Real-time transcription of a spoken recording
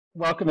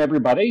Welcome,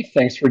 everybody.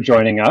 Thanks for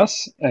joining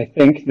us. I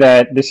think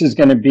that this is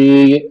going to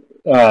be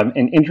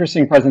an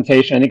interesting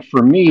presentation. I think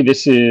for me,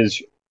 this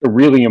is a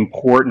really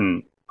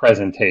important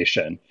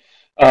presentation.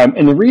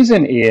 And the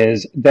reason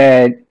is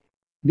that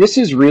this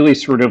is really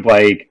sort of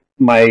like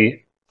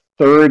my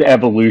third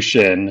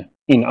evolution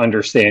in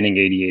understanding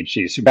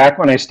ADHD. So back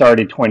when I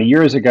started 20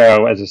 years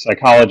ago as a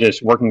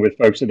psychologist working with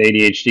folks with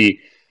ADHD,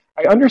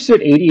 I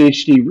understood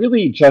ADHD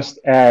really just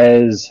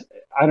as,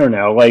 I don't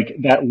know, like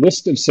that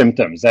list of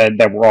symptoms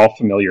that we're all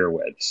familiar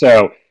with.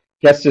 So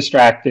gets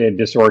distracted,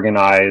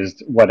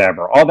 disorganized,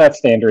 whatever, all that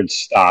standard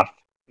stuff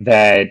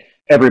that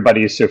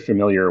everybody is so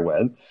familiar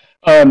with.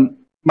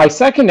 My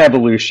second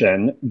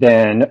evolution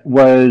then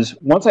was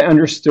once I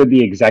understood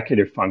the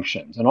executive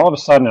functions, and all of a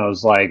sudden I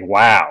was like,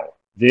 wow,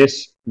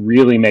 this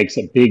really makes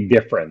a big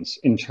difference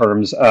in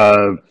terms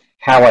of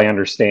how I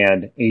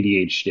understand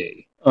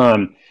ADHD.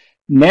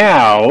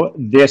 Now,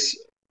 this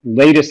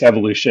latest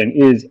evolution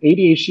is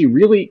ADHD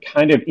really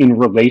kind of in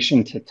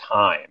relation to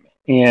time.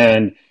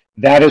 And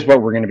that is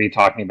what we're going to be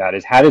talking about,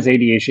 is how does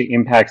ADHD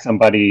impact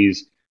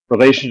somebody's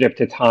relationship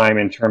to time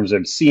in terms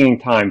of seeing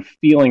time,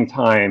 feeling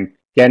time,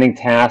 getting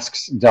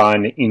tasks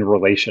done in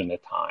relation to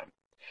time.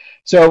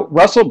 So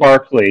Russell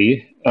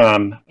Barkley,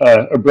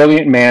 a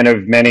brilliant man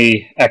of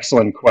many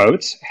excellent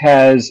quotes,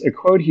 has a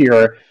quote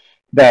here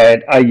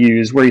that I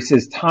use where he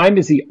says, time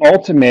is the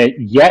ultimate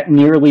yet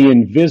nearly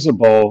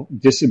invisible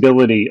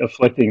disability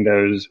afflicting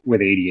those with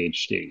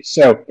ADHD.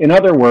 So in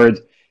other words,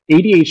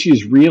 ADHD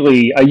is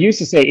really, I used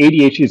to say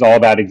ADHD is all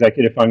about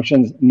executive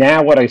functions.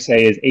 Now what I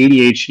say is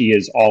ADHD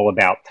is all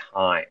about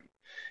time.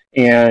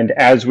 And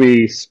as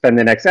we spend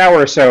the next hour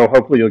or so,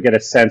 hopefully you'll get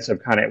a sense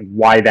of kind of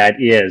why that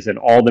is and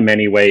all the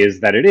many ways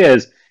that it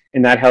is.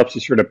 And that helps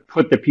you sort of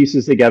put the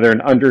pieces together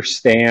and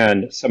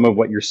understand some of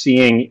what you're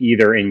seeing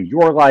either in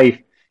your life,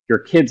 your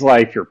kid's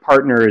life, your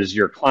partners,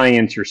 your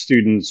clients, your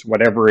students,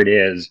 whatever it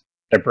is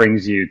that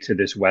brings you to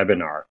this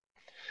webinar.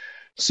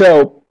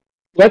 So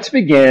let's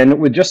begin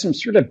with just some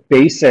sort of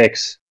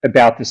basics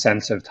about the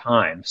sense of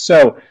time.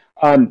 So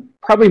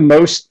probably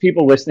most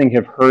people listening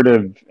have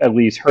at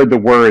least heard the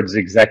words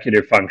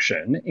executive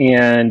function.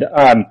 And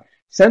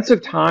sense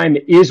of time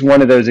is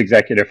one of those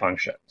executive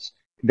functions.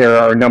 There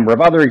are a number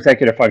of other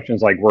executive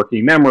functions like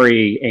working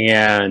memory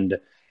and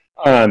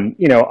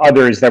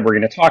others that we're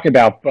going to talk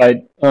about,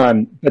 but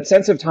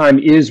sense of time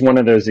is one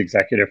of those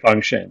executive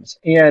functions.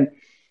 And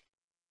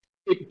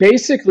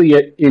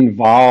it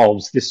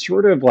involves this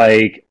sort of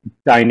like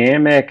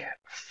dynamic,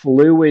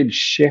 fluid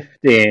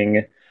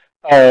shifting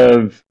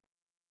of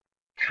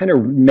kind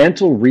of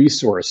mental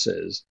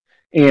resources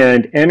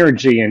and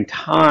energy and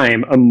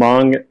time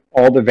among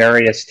all the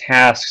various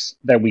tasks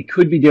that we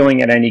could be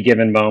doing at any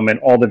given moment,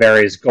 all the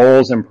various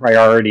goals and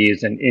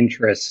priorities and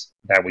interests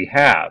that we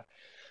have.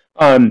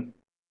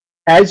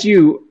 As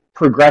you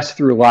progress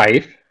through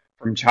life,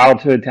 from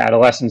childhood to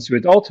adolescence to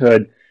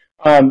adulthood,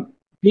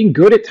 being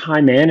good at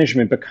time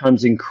management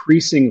becomes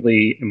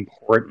increasingly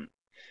important.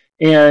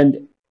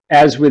 And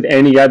as with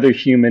any other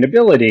human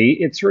ability,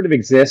 it sort of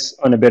exists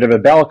on a bit of a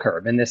bell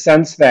curve in the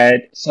sense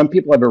that some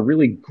people have a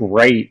really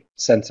great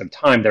sense of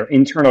time. Their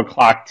internal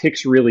clock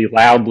ticks really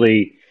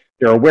loudly.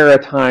 They're aware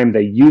of time.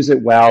 They use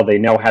it well. They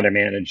know how to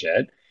manage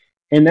it.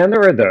 And then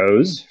there are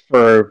those,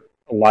 for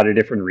a lot of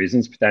different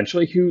reasons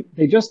potentially, who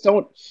they just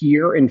don't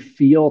hear and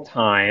feel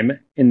time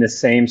in the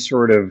same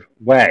sort of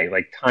way.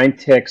 Like time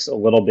ticks a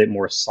little bit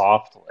more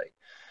softly.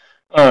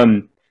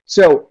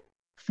 So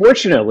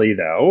fortunately,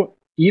 though,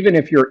 even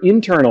if your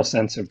internal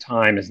sense of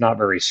time is not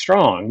very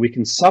strong, we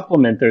can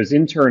supplement those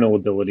internal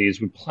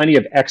abilities with plenty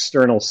of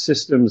external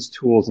systems,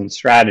 tools, and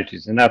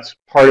strategies. And that's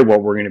part of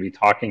what we're going to be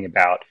talking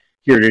about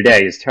here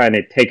today, is trying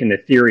to take in the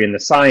theory and the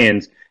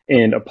science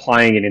and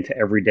applying it into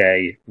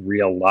everyday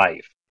real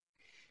life.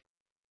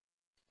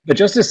 But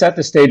just to set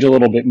the stage a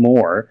little bit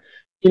more,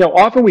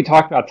 often we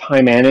talk about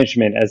time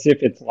management as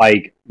if it's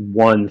like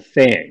one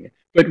thing.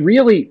 But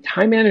really,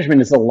 time management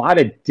is a lot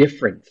of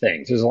different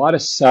things. There's a lot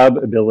of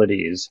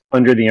sub-abilities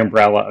under the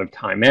umbrella of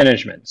time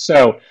management.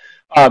 So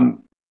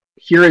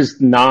here is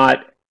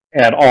not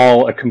at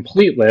all a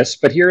complete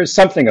list, but here is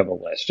something of a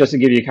list, just to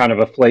give you kind of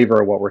a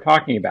flavor of what we're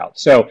talking about.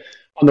 So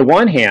on the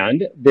one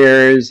hand,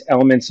 there's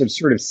elements of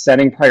sort of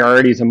setting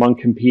priorities among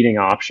competing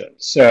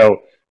options.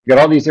 So you've got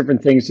all these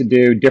different things to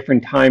do,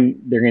 different time.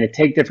 They're going to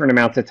take different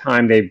amounts of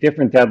time. They have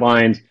different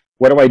deadlines.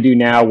 What do I do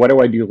now? What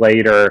do I do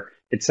later?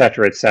 Et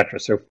cetera, et cetera.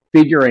 So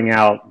figuring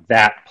out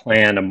that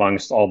plan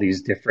amongst all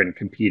these different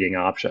competing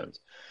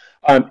options.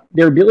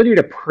 Their ability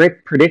to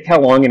predict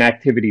how long an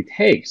activity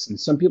takes. And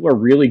some people are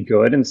really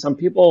good, and some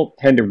people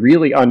tend to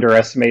really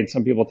underestimate, and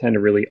some people tend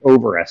to really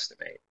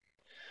overestimate.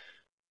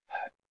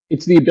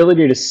 It's the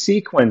ability to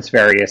sequence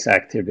various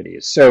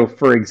activities. So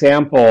for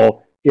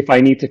example, if I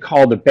need to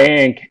call the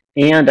bank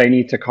and I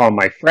need to call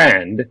my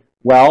friend,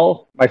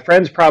 well, my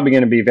friend's probably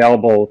going to be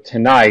available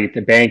tonight.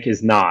 The bank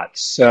is not.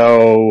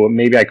 So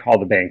maybe I call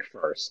the bank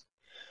first.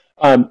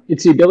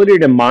 It's the ability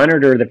to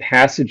monitor the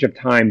passage of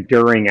time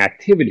during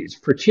activities,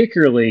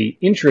 particularly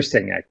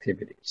interesting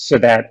activities, so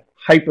that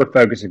hyper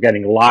focus of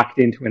getting locked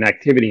into an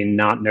activity and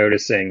not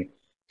noticing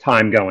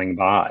time going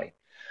by.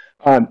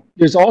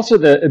 There's also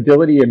the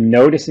ability of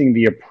noticing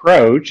the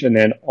approach and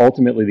then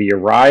ultimately the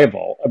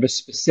arrival of a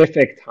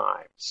specific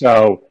time.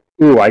 So,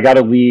 ooh, I got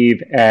to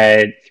leave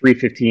at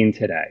 3:15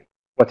 today.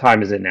 What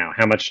time is it now?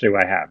 How much do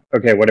I have?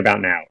 Okay, what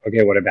about now?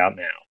 Okay, what about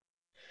now?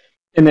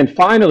 And then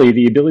finally,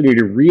 the ability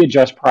to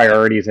readjust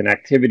priorities and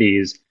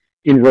activities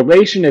in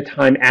relation to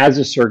time as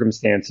the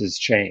circumstances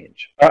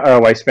change.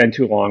 Uh-oh, I spent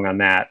too long on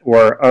that.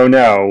 Or, oh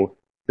no,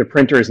 the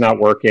printer is not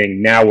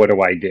working. Now what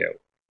do I do?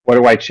 What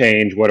do I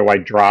change? What do I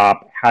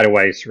drop? How do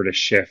I sort of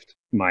shift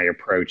my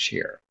approach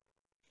here?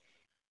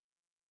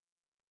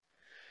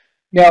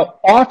 Now,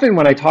 often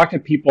when I talk to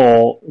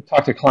people,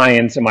 talk to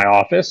clients in my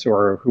office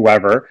or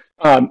whoever,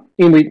 and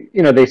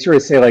they sort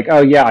of say like,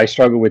 oh yeah, I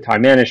struggle with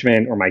time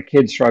management, or my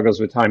kid struggles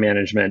with time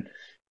management.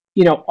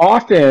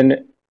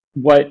 Often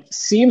what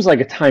seems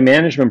like a time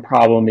management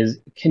problem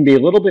can be a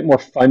little bit more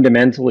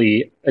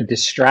fundamentally a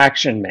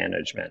distraction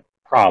management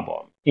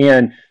problem.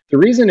 And the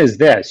reason is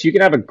this: you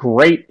can have a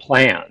great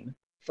plan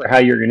for how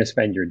you're going to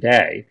spend your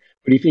day,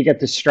 but if you get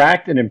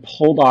distracted and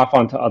pulled off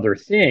onto other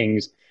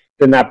things,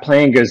 then that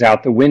plan goes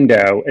out the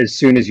window as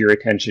soon as your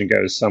attention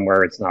goes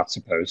somewhere it's not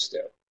supposed to.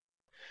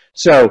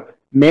 So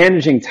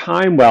managing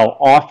time well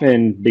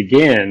often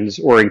begins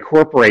or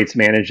incorporates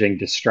managing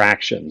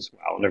distractions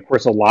well. And of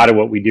course, a lot of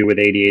what we do with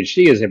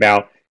ADHD is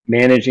about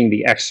managing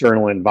the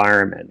external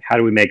environment. How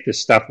do we make the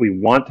stuff we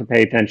want to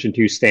pay attention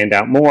to stand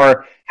out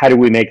more? How do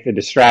we make the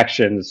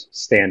distractions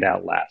stand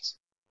out less?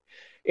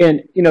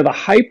 And, the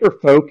hyper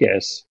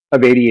focus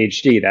of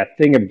ADHD, that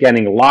thing of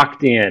getting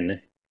locked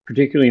in,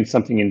 particularly in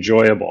something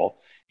enjoyable,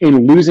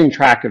 in losing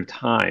track of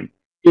time,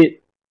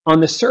 on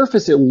the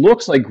surface, it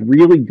looks like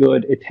really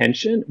good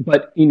attention,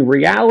 but in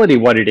reality,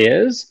 what it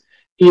is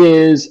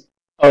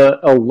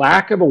a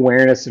lack of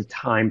awareness of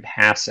time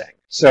passing.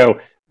 So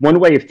one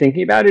way of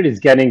thinking about it is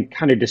getting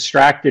kind of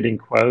distracted, in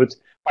quotes,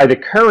 by the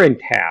current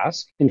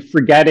task and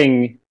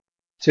forgetting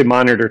to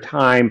monitor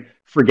time,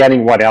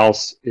 forgetting what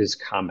else is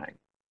coming.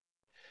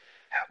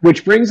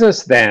 Which brings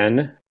us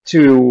then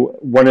to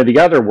one of the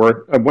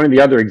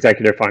other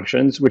executive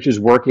functions, which is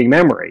working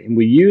memory. And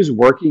we use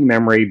working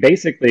memory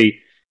basically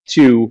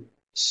to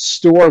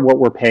store what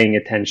we're paying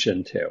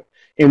attention to.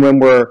 And when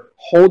we're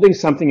holding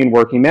something in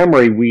working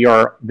memory, we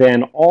are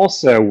then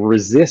also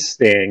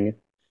resisting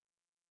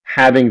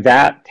having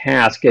that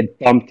task get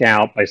bumped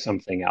out by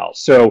something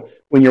else. So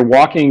when you're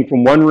walking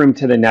from one room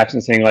to the next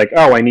and saying like,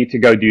 oh, I need to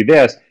go do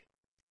this,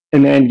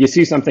 and then you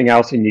see something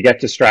else and you get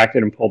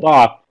distracted and pulled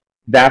off,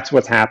 that's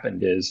what's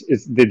happened is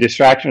the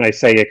distraction, I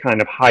say, it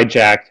kind of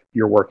hijacked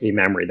your working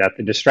memory, that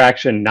the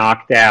distraction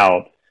knocked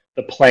out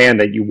the plan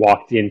that you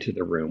walked into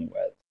the room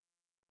with.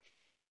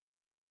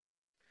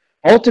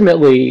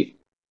 Ultimately,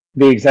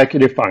 the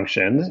executive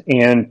functions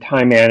and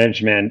time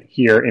management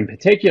here in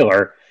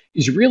particular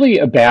is really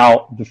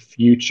about the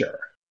future,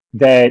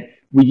 that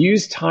we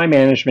use time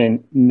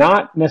management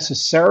not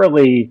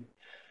necessarily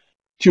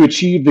to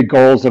achieve the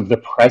goals of the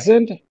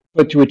present,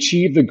 but to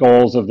achieve the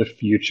goals of the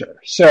future.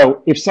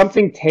 So if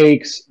something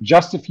takes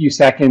just a few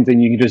seconds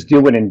and you can just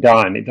do it and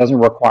done, it doesn't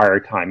require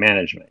time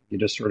management. You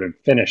just sort of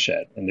finish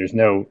it, and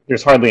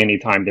there's hardly any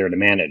time there to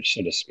manage,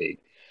 so to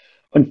speak.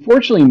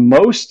 Unfortunately,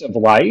 most of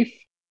life,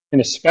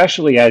 and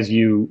especially as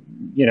you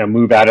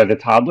move out of the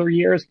toddler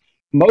years,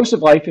 most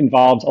of life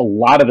involves a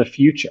lot of the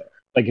future.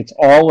 Like, it's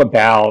all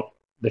about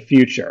the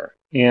future.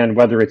 And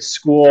whether it's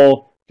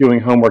school, doing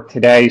homework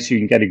today so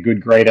you can get a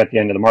good grade at the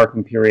end of the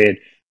marking period,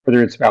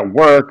 whether it's about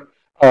work,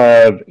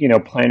 of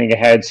planning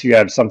ahead so you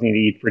have something to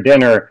eat for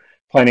dinner,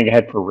 planning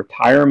ahead for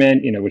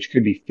retirement, which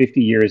could be 50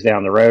 years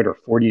down the road or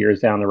 40 years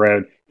down the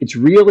road. It's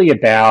really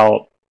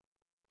about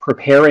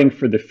preparing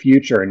for the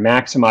future and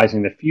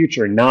maximizing the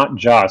future, not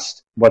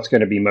just what's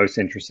going to be most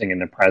interesting in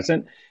the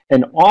present.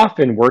 And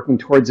often working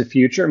towards the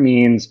future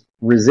means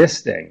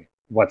resisting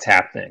what's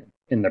happening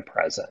in the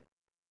present.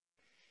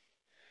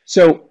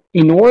 So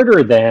in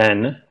order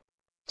then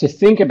to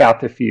think about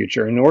the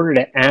future, in order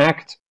to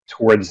act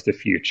towards the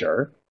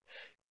future,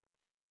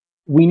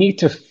 we need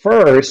to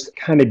first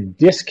kind of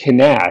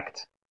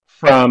disconnect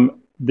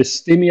from the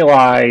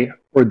stimuli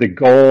or the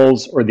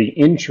goals or the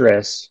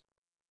interests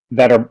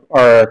that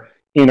are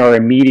in our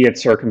immediate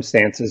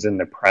circumstances in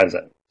the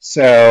present.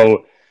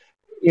 So,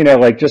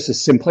 like just a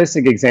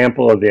simplistic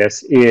example of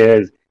this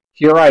is,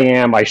 here I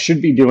am, I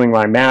should be doing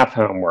my math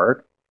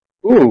homework.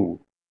 Ooh,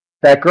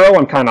 that girl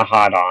I'm kind of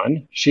hot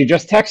on, she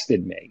just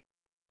texted me,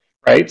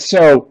 right?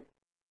 So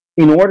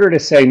in order to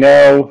say,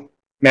 no,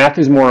 math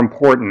is more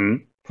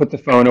important, put the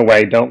phone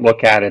away, don't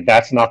look at it,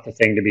 that's not the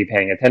thing to be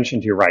paying attention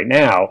to right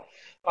now.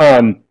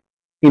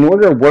 In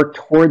order to work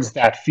towards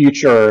that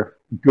future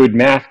good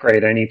math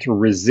grade, I need to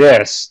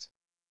resist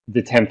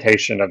the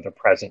temptation of the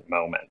present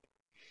moment.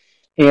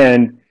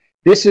 And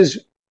this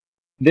is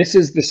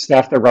the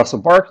stuff that Russell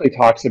Barkley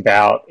talks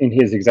about in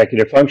his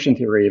executive function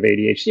theory of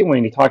ADHD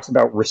when he talks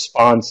about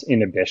response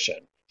inhibition.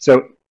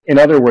 So in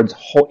other words,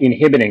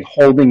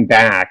 holding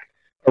back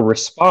a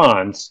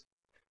response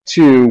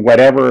to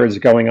whatever is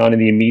going on in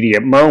the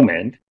immediate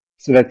moment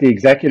so that the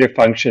executive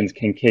functions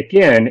can kick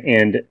in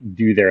and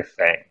do their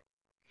thing.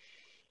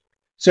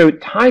 So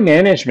time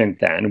management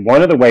then,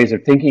 one of the ways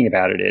of thinking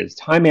about it is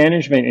time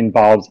management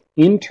involves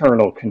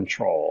internal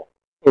control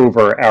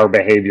over our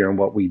behavior and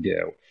what we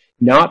do,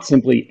 not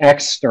simply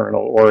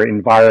external or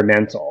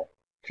environmental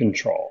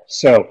control.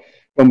 So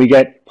when we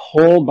get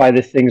pulled by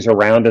the things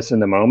around us in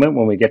the moment,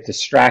 when we get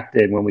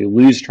distracted, when we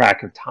lose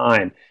track of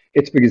time,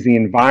 it's because the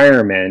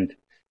environment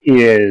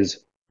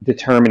is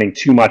determining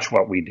too much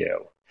what we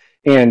do.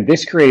 And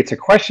this creates a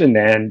question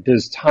then,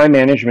 does time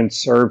management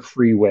serve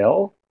free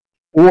will?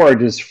 Or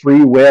does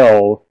free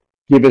will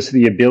give us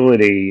the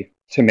ability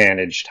to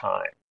manage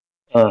time?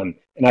 And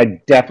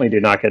I definitely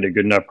did not get a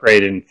good enough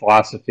grade in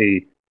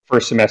philosophy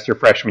first semester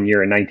freshman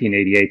year in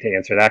 1988 to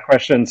answer that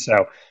question. So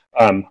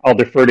I'll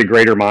defer to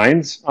greater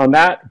minds on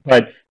that.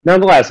 But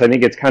nonetheless, I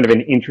think it's kind of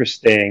an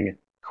interesting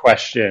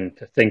question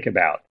to think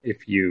about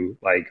if you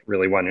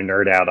really want to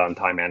nerd out on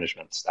time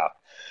management stuff.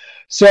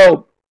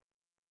 So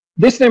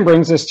this then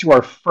brings us to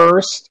our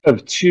first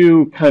of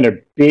two kind of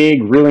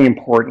big, really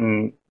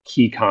important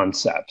key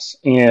concepts.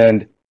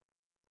 And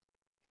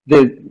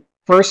the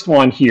first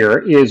one here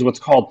is what's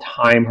called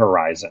time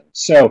horizon.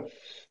 So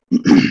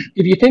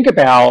if you think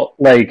about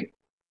the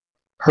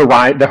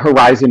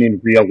horizon in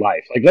real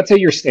life, let's say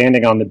you're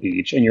standing on the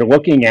beach and you're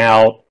looking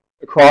out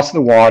across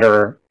the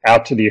water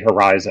out to the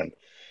horizon.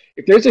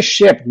 If there's a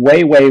ship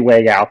way, way,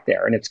 way out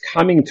there and it's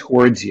coming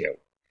towards you,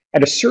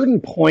 at a certain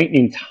point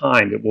in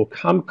time, it will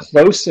come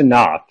close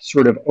enough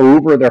sort of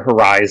over the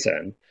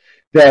horizon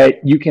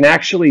that you can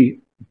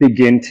actually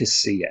begin to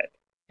see it.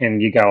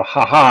 And you go,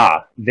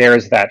 ha,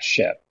 there's that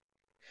ship.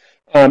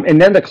 And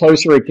then the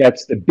closer it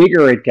gets, the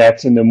bigger it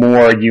gets, and the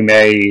more you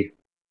may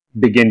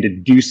begin to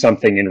do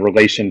something in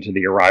relation to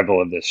the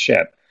arrival of this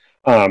ship.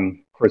 Of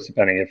course,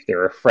 depending if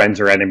there are friends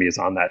or enemies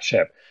on that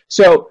ship.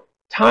 So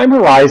time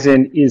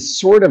horizon is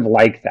sort of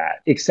like that,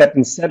 except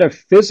instead of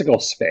physical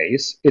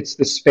space, it's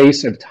the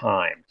space of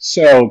time.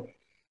 So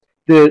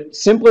the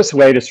simplest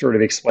way to sort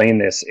of explain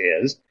this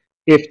is,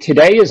 if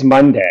today is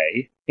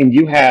Monday and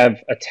you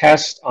have a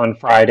test on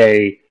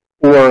Friday,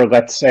 or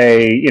let's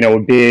say, a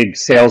big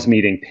sales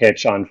meeting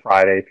pitch on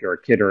Friday, if you're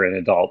a kid or an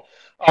adult,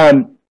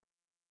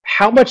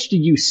 how much do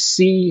you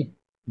see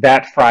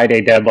that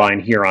Friday deadline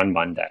here on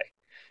Monday?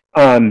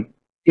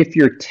 If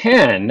you're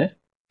 10,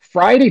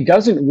 Friday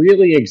doesn't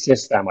really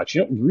exist that much.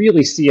 You don't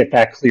really see it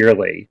that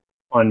clearly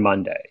on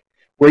Monday.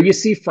 Where you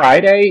see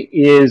Friday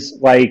is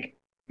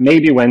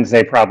maybe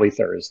Wednesday, probably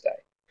Thursday.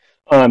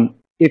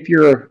 If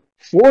you're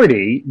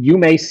 40, you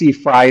may see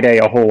Friday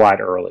a whole lot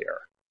earlier.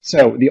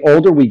 So the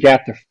older we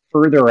get, the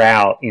further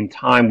out in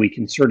time we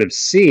can sort of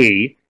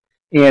see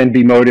and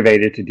be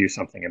motivated to do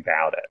something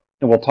about it.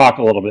 And we'll talk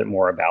a little bit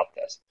more about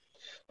this.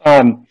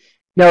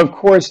 Now, of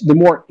course, the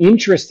more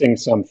interesting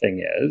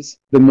something is,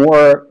 the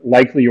more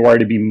likely you are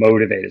to be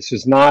motivated. So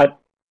it's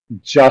not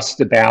just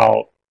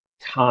about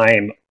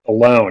time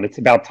alone. It's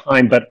about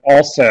time, but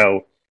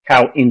also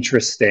how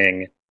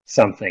interesting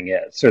something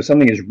is. So if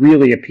something is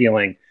really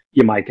appealing,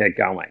 you might get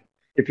going.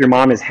 If your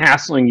mom is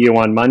hassling you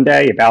on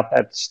Monday about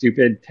that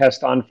stupid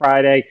test on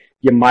Friday,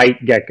 you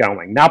might get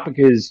going. Not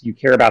because you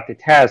care about the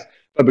test,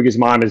 but because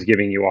mom is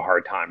giving you a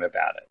hard time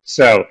about it.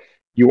 So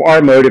you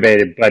are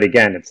motivated, but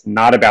again, it's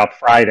not about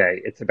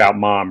Friday. It's about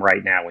mom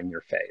right now in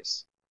your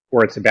face.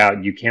 Or it's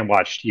about you can't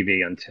watch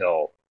TV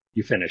until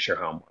you finish your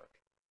homework.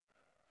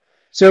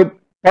 So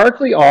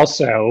Barkley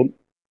also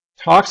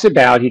talks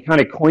about, he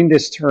kind of coined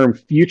this term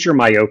future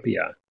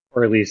myopia,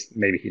 or at least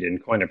maybe he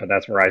didn't coin it, but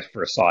that's where I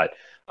first saw it.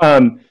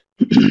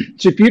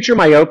 So future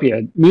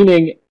myopia,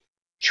 meaning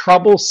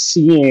trouble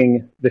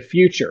seeing the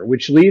future,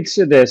 which leads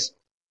to this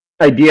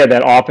idea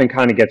that often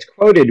kind of gets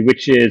quoted,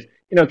 which is,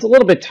 it's a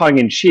little bit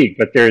tongue-in-cheek,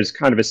 but there's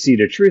kind of a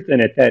seed of truth in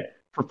it, that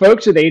for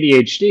folks with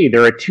ADHD,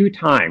 there are two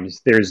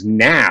times. There's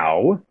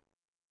now,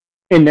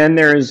 and then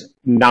there's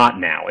not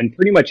now. And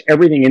pretty much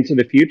everything into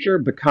the future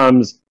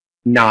becomes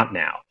not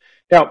now.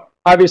 Now,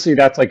 obviously,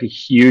 that's a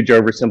huge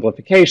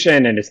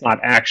oversimplification, and it's not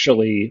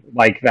actually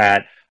like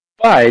that.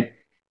 But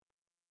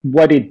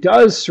what it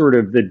does, sort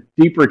of the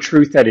deeper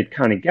truth that it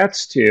kind of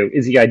gets to,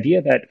 is the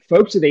idea that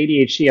folks with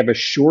ADHD have a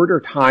shorter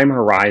time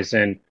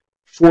horizon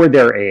for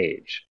their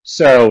age.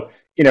 So,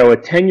 a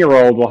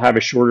 10-year-old will have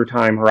a shorter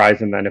time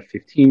horizon than a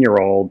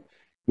 15-year-old,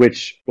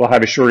 which will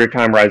have a shorter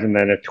time horizon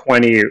than a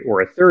 20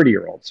 or a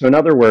 30-year-old. So in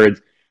other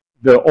words,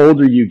 the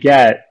older you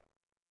get,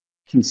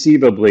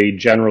 conceivably,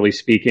 generally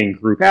speaking,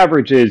 group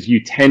averages,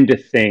 you tend to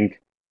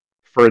think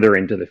further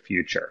into the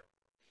future.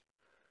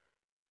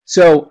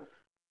 So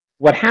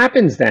what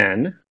happens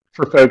then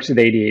for folks with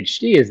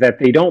ADHD is that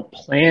they don't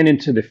plan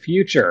into the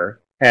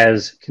future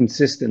as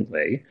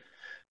consistently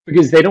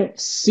because they don't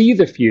see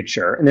the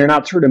future and they're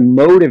not sort of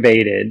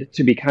motivated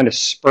to be kind of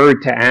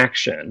spurred to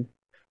action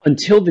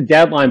until the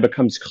deadline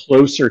becomes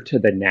closer to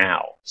the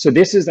now. So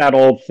this is that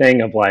old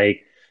thing of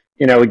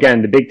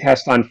again, the big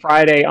test on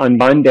Friday, on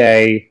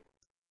Monday,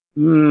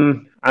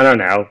 I don't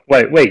know.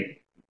 Wait,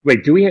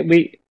 do we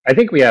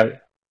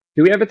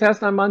have a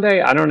test on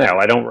Monday? I don't know.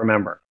 I don't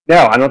remember.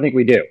 No, I don't think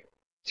we do.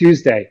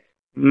 Tuesday.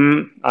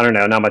 I don't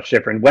know, not much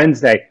different.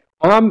 Wednesday,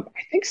 I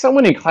think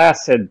someone in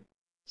class said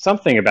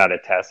something about a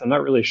test. I'm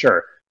not really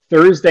sure.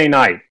 Thursday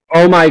night,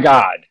 oh my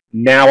God,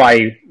 now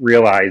I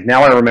realize,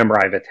 now I remember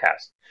I have a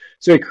test.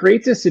 So it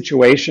creates a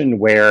situation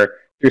where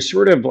there's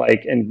sort of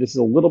like, and this is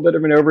a little bit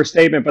of an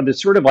overstatement, but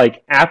there's sort of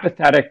like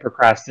apathetic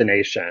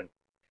procrastination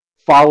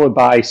followed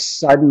by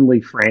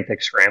suddenly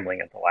frantic scrambling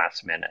at the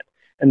last minute.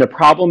 And the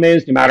problem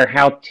is, no matter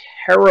how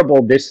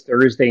terrible this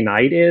Thursday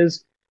night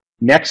is,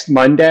 next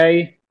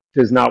Monday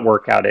does not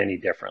work out any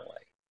differently.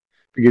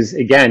 Because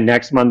again,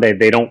 next Monday,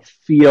 they don't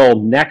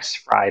feel next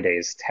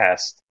Friday's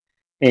test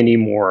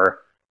anymore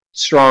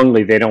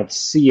strongly. They don't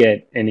see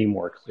it any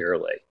more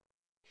clearly.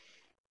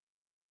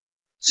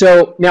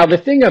 So now the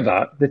thing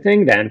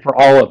then for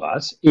all of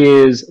us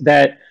is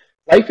that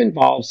life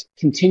involves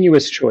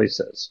continuous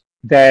choices,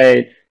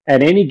 that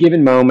at any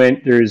given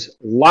moment, there's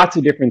lots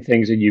of different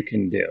things that you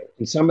can do.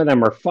 And some of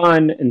them are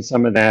fun, and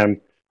some of them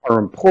are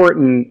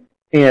important,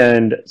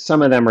 and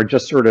some of them are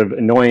just sort of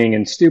annoying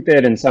and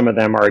stupid, and some of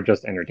them are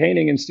just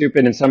entertaining and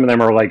stupid, and some of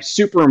them are like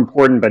super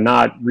important, but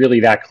not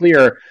really that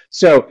clear.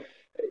 So,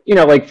 you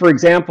know, like for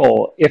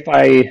example, if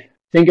I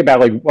think about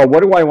like, well,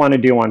 what do I want to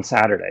do on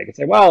Saturday? I could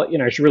say, well, you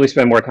know, I should really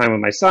spend more time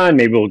with my son.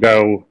 Maybe we'll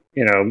go,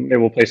 you know, maybe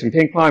we'll play some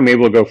ping pong. Maybe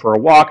we'll go for a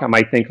walk. I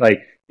might think like,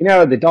 you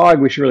know, the dog,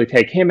 we should really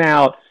take him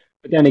out.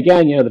 But then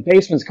again, you know, the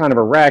basement's kind of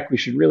a wreck. We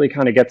should really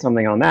kind of get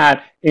something on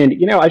that. And,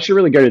 you know, I should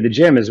really go to the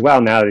gym as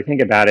well now that I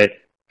think about it.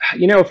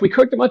 You know, if we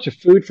cooked a bunch of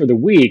food for the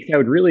week, that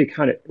would really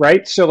kind of,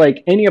 right? So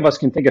like any of us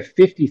can think of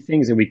 50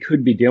 things that we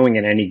could be doing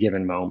at any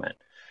given moment.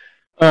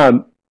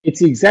 It's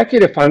the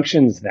executive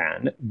functions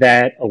then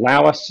that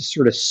allow us to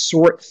sort of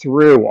sort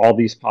through all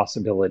these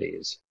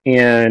possibilities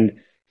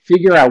and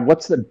figure out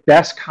what's the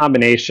best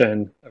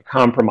combination of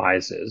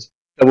compromises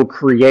that will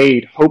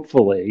create,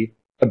 hopefully,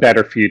 a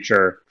better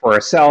future for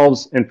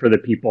ourselves and for the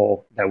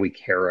people that we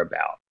care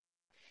about.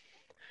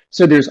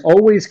 So there's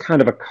always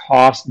kind of a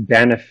cost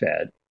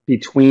benefit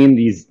between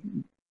these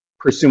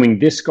pursuing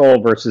this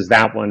goal versus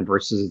that one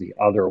versus the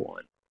other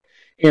one.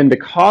 And the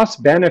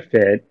cost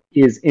benefit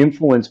is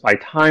influenced by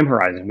time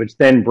horizon, which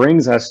then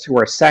brings us to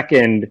our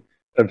second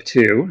of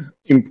two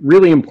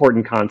really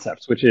important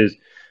concepts, which is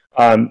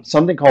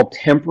something called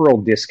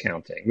temporal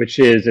discounting, which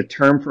is a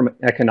term from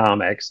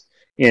economics.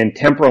 And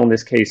temporal in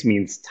this case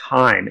means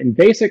time. And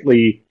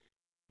basically,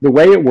 the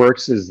way it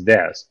works is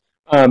this.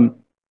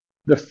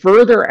 The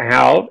further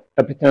out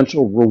a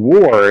potential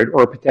reward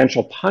or a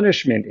potential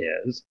punishment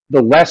is,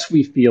 the less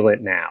we feel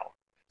it now.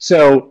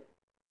 So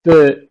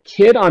the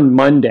kid on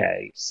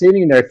Monday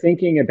sitting there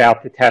thinking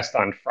about the test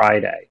on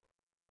Friday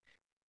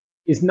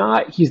he's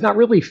not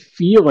really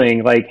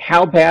feeling like,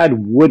 how bad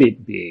would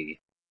it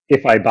be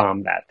if I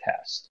bombed that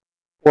test?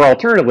 Or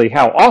alternatively,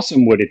 how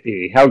awesome would it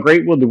be? How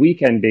great will the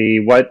weekend be?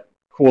 What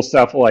cool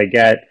stuff will I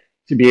get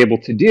to be able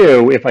to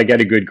do if I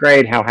get a good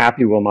grade? How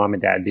happy will mom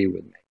and dad be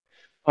with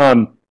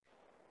me?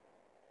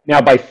 Now,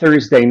 by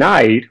Thursday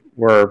night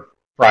or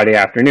Friday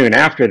afternoon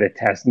after the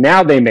test,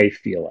 now they may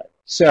feel it.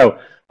 So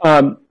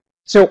on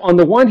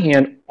the one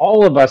hand,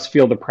 all of us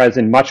feel the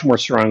present much more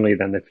strongly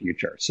than the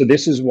future. So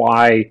this is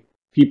why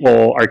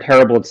people are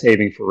terrible at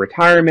saving for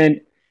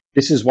retirement.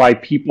 This is why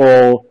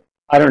people,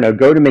 I don't know,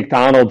 go to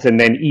McDonald's and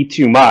then eat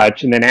too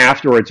much. And then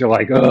afterwards you're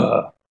like,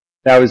 ugh,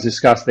 that was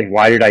disgusting.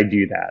 Why did I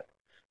do that?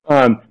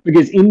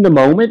 Because in the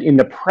moment, in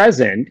the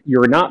present,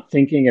 you're not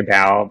thinking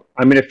about,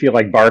 I'm going to feel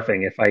like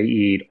barfing if I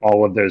eat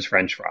all of those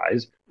French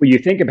fries. What you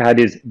think about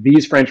is,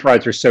 these French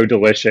fries are so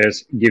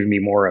delicious, give me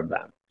more of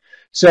them.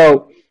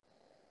 So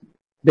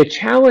the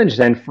challenge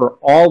then for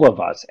all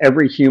of us,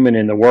 every human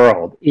in the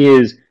world,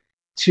 is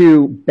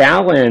to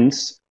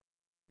balance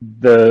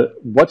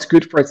what's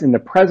good for us in the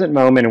present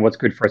moment and what's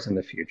good for us in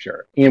the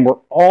future. And we're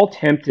all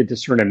tempted to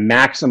sort of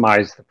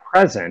maximize the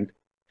present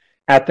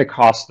at the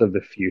cost of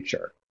the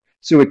future.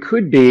 So it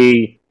could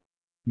be,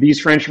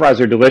 these French fries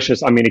are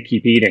delicious, I'm going to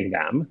keep eating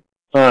them.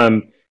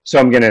 So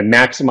I'm going to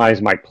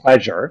maximize my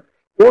pleasure.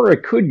 Or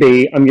it could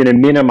be, I'm going to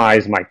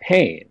minimize my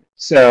pain.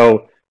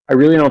 So I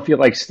really don't feel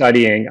like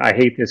studying. I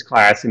hate this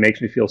class. It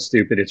makes me feel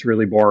stupid. It's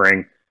really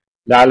boring.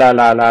 La, la,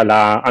 la, la,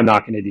 la. I'm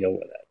not going to deal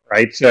with it,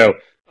 right? So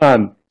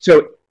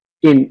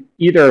in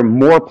either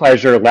more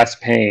pleasure, less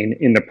pain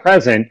in the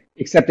present,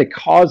 except it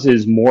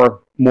causes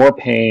more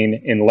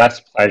pain and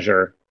less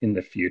pleasure in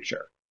the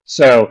future.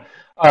 So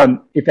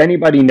if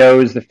anybody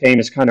knows the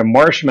famous kind of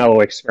marshmallow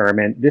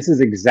experiment, this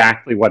is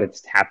exactly what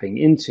it's tapping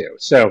into.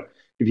 So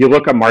if you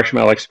look up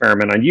marshmallow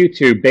experiment on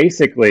YouTube,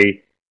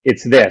 basically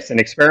it's this: an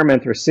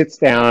experimenter sits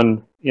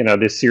down, you know,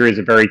 this series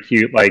of very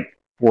cute, like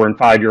 4 and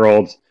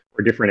 5-year-olds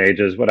or different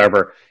ages,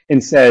 whatever,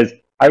 and says,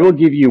 I will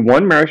give you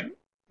one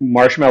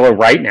marshmallow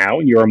right now,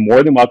 and you are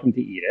more than welcome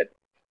to eat it.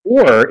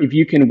 Or if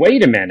you can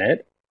wait a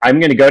minute,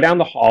 I'm going to go down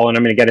the hall and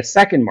I'm going to get a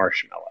second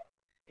marshmallow.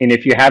 And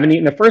if you haven't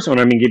eaten the first one,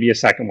 I'm going to give you a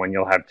second one.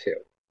 You'll have 2.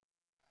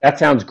 That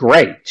sounds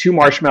great. 2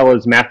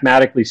 marshmallows,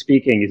 mathematically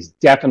speaking, is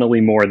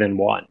definitely more than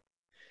 1.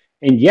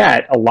 And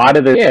yet, a lot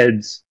of the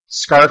kids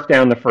scarf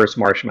down the first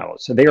marshmallow.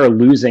 So they are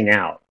losing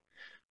out.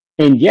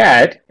 And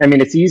yet, I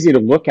mean, it's easy to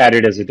look at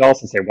it as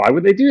adults and say, why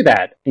would they do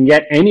that? And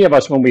yet, any of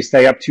us, when we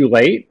stay up too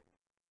late,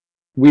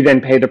 we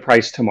then pay the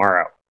price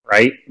tomorrow,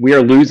 right? We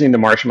are losing the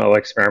marshmallow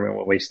experiment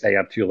when we stay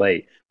up too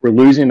late. We're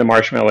losing the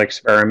marshmallow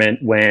experiment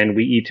when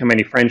we eat too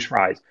many French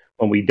fries,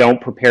 when we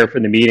don't prepare for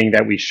the meeting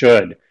that we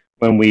should,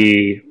 when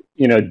we,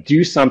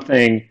 do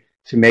something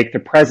to make the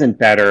present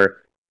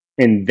better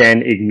and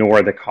then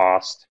ignore the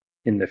cost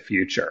in the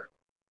future.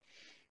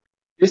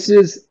 This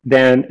is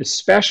then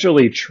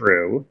especially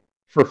true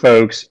for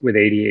folks with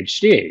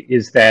ADHD,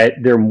 is that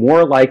they're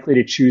more likely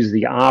to choose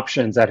the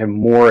options that have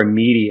more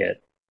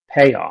immediate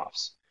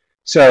payoffs.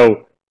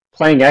 So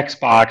playing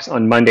Xbox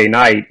on Monday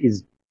night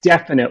is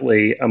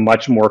definitely a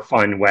much more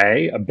fun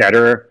way, a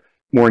better,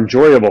 more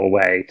enjoyable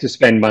way to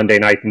spend Monday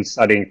night than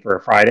studying for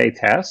a Friday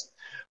test,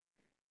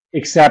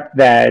 except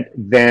that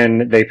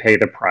then they pay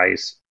the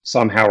price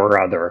somehow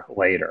or other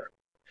later.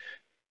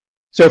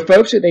 So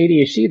folks with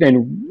ADHD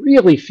then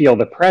really feel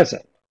the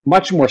present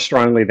much more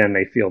strongly than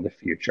they feel the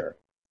future,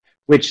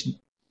 which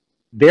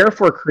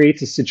therefore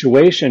creates a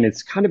situation,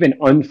 it's kind of an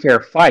unfair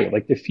fight.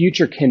 Like the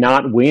future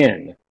cannot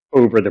win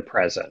over the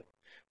present,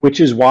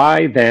 which is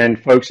why then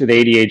folks with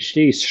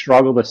ADHD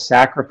struggle to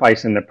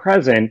sacrifice in the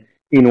present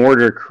in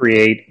order to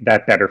create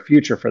that better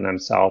future for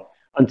themselves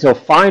until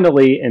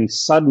finally and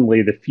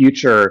suddenly the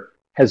future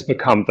has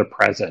become the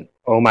present.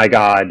 Oh my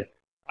God,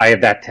 I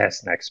have that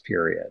test next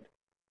period.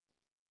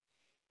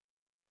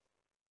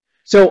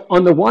 So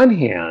on the one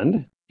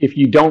hand, if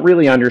you don't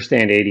really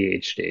understand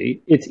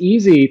ADHD, it's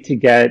easy to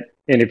get,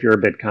 and if you're a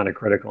bit kind of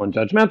critical and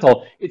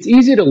judgmental, it's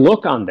easy to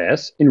look on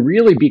this and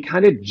really be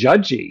kind of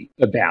judgy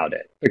about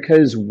it.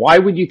 Because why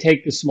would you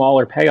take the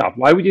smaller payoff?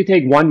 Why would you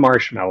take one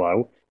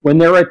marshmallow when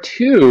there are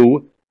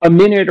two a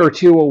minute or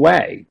two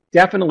away?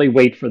 Definitely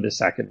wait for the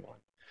second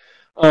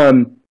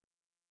one.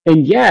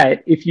 And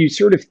yet, if you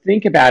sort of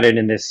think about it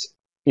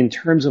in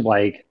terms of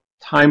like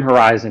time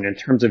horizon, in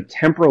terms of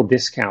temporal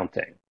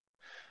discounting,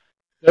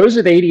 those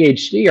with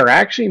ADHD are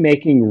actually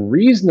making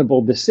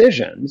reasonable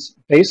decisions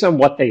based on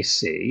what they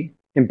see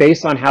and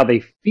based on how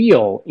they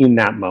feel in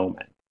that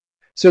moment.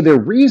 So they're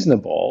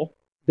reasonable,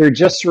 they're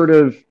just sort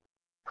of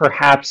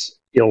perhaps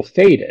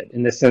ill-fated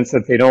in the sense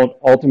that they don't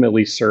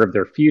ultimately serve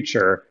their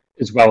future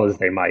as well as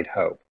they might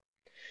hope.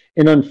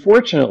 And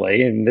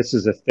unfortunately, and this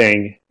is a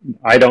thing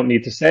I don't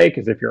need to say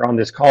because if you're on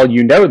this call,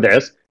 you know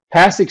this,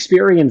 past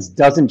experience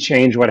doesn't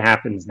change what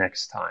happens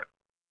next time.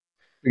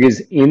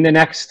 Because in the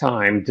next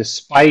time,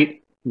 despite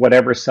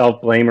whatever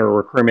self-blame or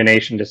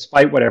recrimination,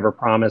 despite whatever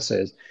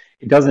promises,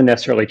 it doesn't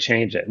necessarily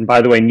change it. And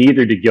by the way,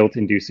 neither do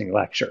guilt-inducing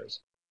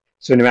lectures.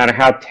 So no matter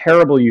how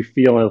terrible you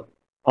feel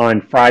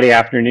on Friday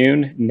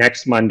afternoon,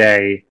 next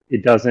Monday,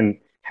 it doesn't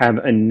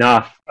have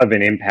enough of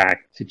an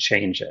impact to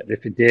change it.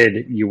 If it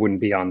did, you wouldn't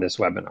be on this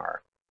webinar.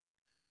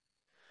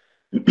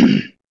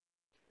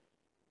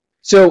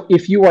 So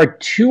if you are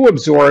too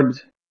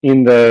absorbed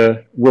in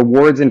the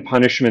rewards and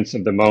punishments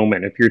of the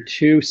moment, if you're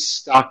too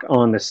stuck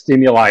on the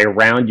stimuli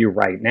around you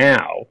right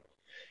now,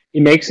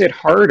 it makes it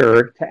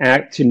harder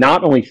to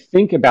not only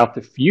think about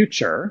the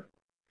future,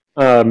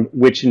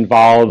 which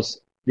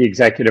involves the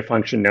executive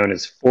function known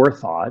as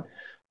forethought,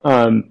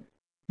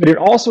 but it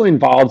also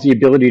involves the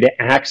ability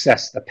to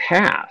access the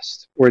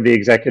past, or the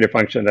executive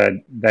function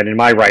that in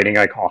my writing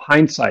I call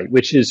hindsight,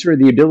 which is sort of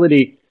the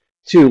ability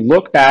to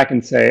look back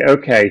and say,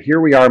 okay,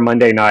 here we are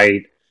Monday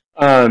night.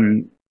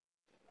 I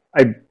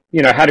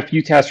had a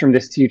few tests from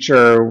this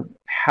teacher.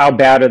 How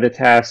bad are the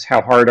tests?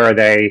 How hard are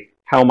they?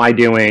 How am I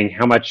doing?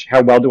 How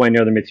well do I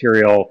know the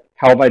material?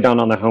 How have I done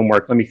on the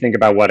homework? Let me think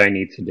about what I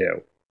need to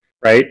do,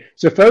 right?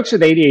 So folks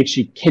with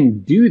ADHD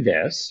can do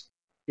this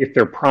if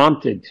they're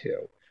prompted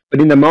to, but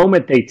in the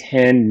moment they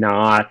tend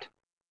not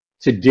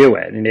to do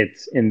it.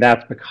 And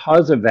that's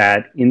because of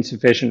that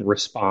insufficient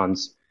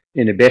response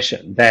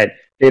inhibition, that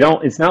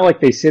it's not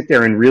like they sit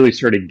there and really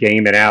sort of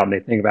game it out and they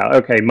think about,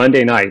 okay,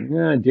 Monday night,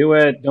 do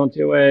it, don't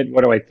do it,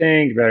 what do I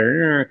think?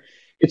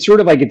 It's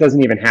sort of like it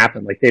doesn't even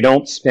happen. Like they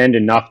don't spend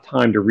enough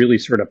time to really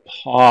sort of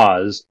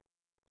pause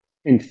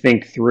and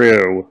think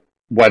through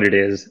what it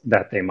is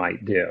that they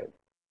might do.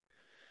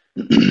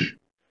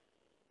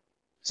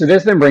 So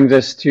this then brings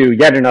us to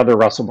yet another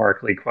Russell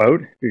Barkley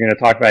quote. If you're going to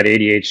talk about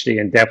ADHD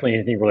and definitely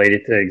anything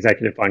related to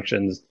executive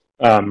functions,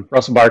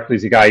 Russell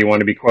Barkley's a guy you want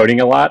to be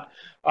quoting a lot.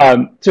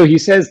 So he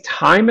says,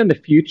 time and the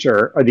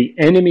future are the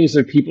enemies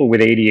of people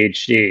with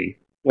ADHD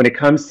when it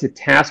comes to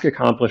task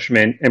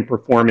accomplishment and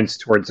performance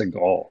towards a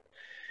goal.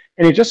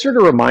 And it just sort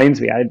of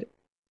reminds me, I had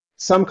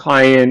some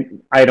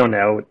client, I don't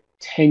know,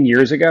 10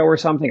 years ago or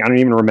something, I don't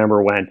even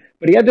remember when,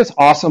 but he had this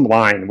awesome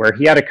line where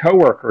he had a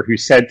coworker who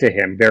said to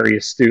him very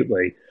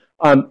astutely,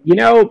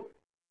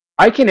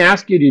 I can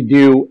ask you to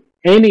do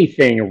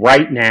anything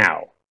right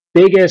now,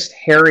 biggest,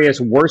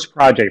 hairiest, worst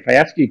project. If I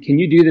ask you, can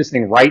you do this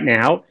thing right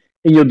now?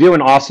 And you'll do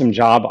an awesome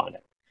job on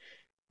it.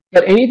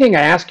 But anything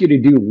I ask you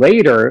to do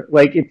later,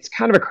 like it's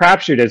kind of a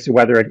crapshoot as to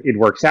whether it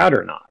works out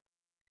or not.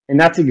 And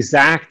that's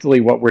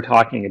exactly what we're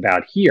talking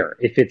about here.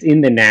 If it's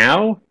in the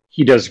now,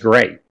 he does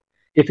great.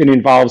 If it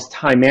involves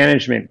time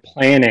management,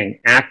 planning,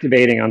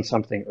 activating on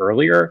something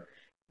earlier,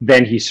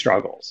 then he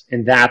struggles.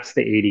 And that's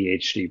the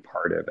ADHD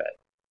part of it.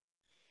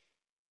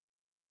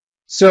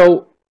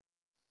 So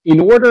in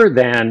order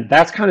then,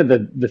 that's kind of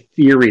the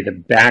theory, the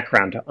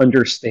background to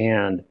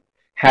understand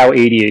how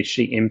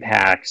ADHD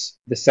impacts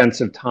the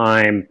sense of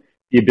time,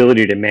 the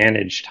ability to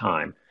manage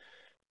time.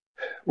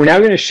 We're now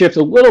going to shift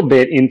a little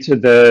bit into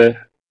the,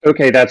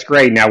 okay, that's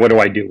great. Now what do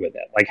I do with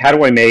it? Like, how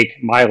do I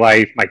make my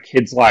life, my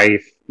kids'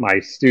 life, my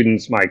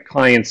students, my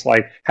clients'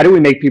 life, how do we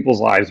make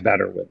people's lives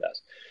better with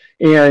this?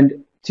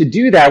 And to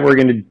do that, we're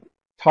going to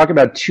talk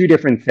about two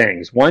different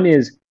things. One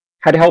is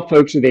how to help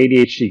folks with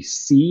ADHD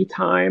see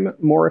time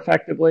more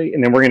effectively.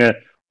 And then we're going to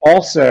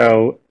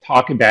also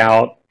talk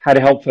about how to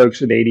help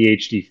folks with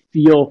ADHD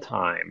feel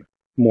time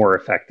more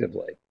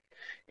effectively.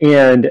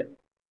 And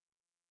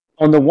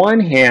on the one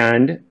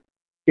hand,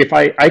 if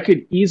I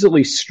could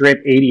easily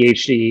strip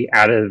ADHD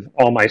out of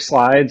all my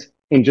slides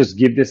and just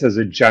give this as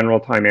a general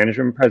time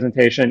management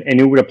presentation, and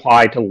it would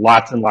apply to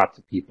lots and lots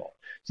of people.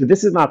 So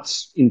this is not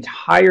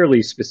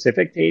entirely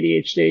specific to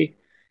ADHD.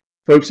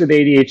 Folks with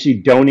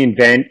ADHD don't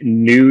invent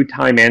new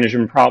time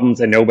management problems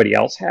that nobody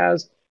else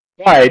has,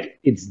 but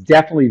it's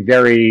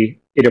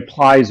definitely it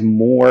applies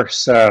more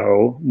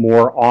so,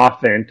 more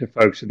often to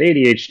folks with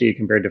ADHD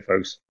compared to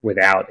folks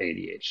without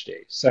ADHD.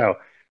 So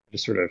I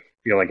just sort of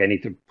feel like I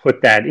need to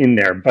put that in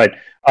there. But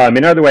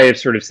another way of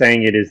sort of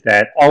saying it is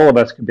that all of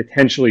us could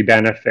potentially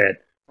benefit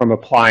from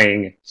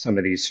applying some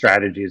of these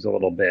strategies a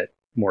little bit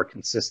more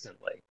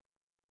consistently.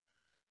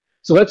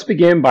 So let's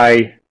begin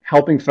by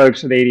helping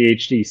folks with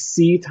ADHD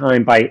see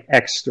time by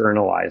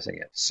externalizing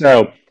it.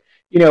 So,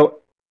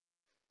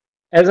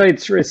 as I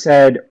sort of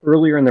said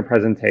earlier in the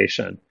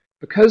presentation,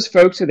 because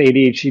folks with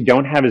ADHD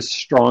don't have as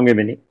strong of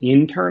an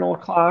internal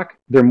clock,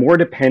 they're more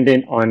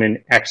dependent on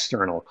an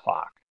external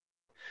clock.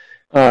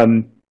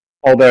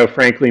 Although,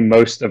 frankly,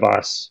 most of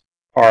us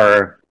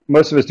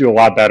do a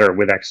lot better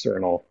with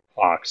external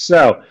clocks.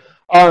 So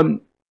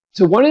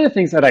one of the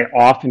things that I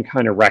often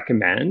kind of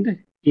recommend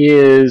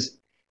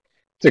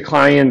to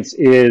clients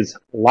is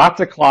lots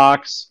of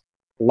clocks,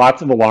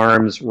 lots of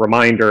alarms,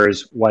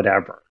 reminders,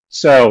 whatever.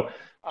 So,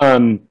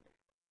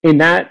 and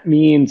that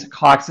means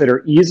clocks that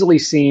are easily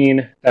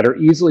seen, that are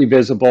easily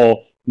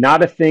visible,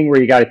 not a thing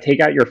where you got to take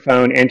out your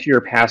phone, enter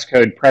your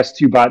passcode, press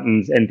 2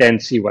 buttons, and then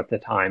see what the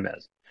time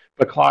is.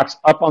 But clocks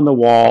up on the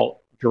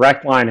wall,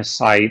 direct line of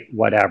sight,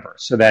 whatever,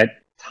 so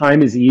that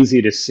time is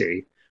easy to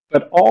see.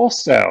 But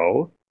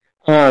also,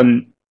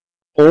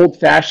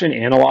 old-fashioned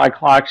analog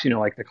clocks,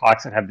 like the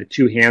clocks that have the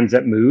 2 hands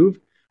that move,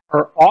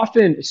 are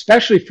often,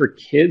 especially for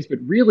kids, but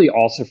really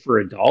also for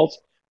adults,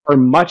 are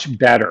much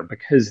better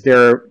because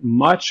they're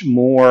much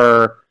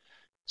more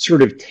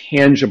sort of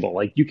tangible.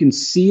 Like you can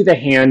see the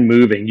hand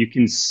moving. You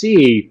can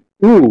see,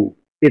 ooh,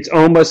 it's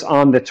almost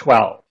on the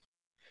 12,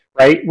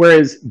 right?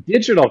 Whereas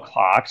digital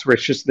clocks, where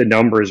it's just the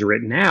numbers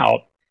written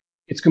out,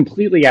 it's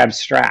completely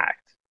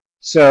abstract.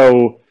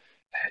 So,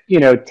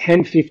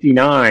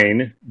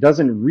 10:59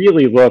 doesn't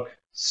really look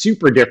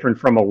super different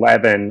from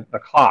 11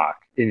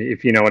 o'clock,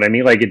 if you know what I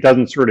mean. Like it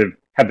doesn't sort of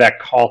have that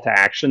call to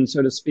action,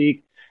 so to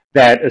speak,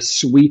 that a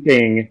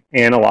sweeping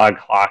analog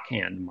clock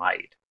hand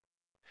might.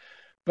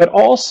 But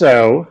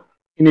also,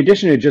 in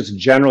addition to just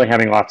generally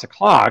having lots of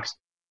clocks,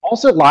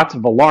 also lots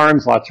of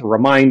alarms, lots of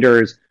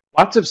reminders,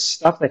 lots of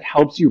stuff that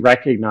helps you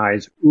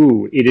recognize,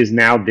 ooh, it is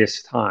now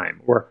this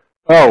time, or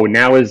oh,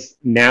 now is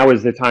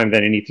the time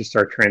that I need to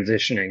start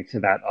transitioning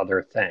to that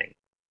other thing.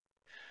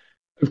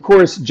 Of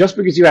course, just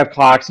because you have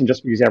clocks and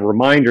just because you have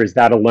reminders,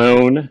 that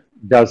alone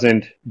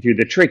doesn't do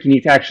the trick. You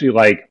need to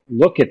actually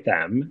look at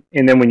them.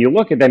 And then when you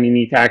look at them, you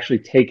need to actually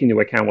take into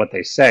account what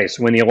they say.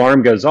 So when the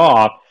alarm goes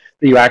off,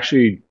 that you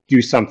actually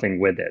do something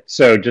with it.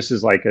 So just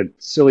as like a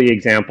silly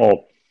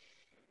example,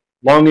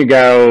 long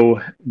ago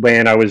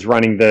when I was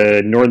running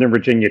the Northern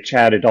Virginia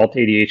CHAD Adult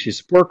ADHD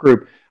Support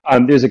Group,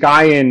 there's a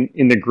guy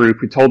in the group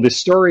who told this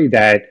story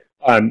that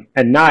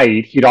at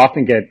night, he'd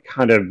often get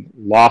kind of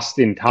lost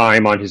in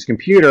time on his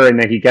computer and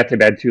then he'd get to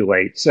bed too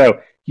late.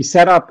 So he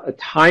set up a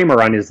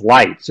timer on his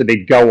light so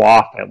they'd go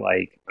off at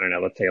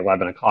let's say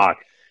 11 o'clock.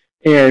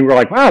 And we're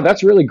like, wow,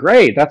 that's really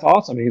great. That's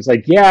awesome. And he's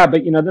like, yeah,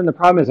 but then the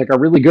problem is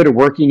I'm really good at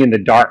working in the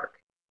dark,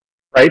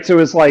 right? So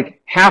it's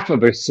like half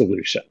of a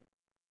solution.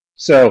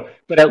 So,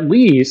 but at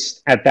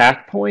least at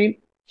that point,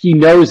 he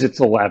knows it's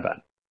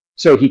 11.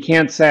 So he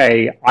can't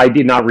say, I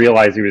did not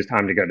realize it was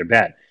time to go to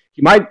bed.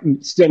 He might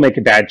still make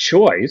a bad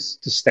choice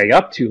to stay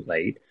up too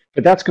late,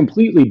 but that's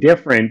completely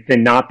different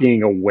than not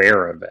being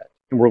aware of it.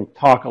 And we'll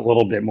talk a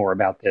little bit more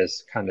about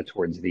this kind of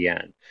towards the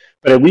end.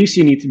 But at least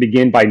you need to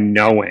begin by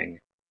knowing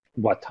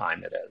what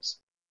time it is.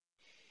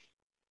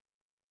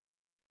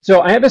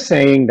 So I have a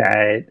saying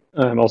that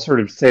I'll sort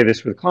of say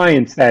this with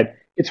clients, that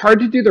it's hard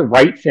to do the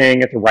right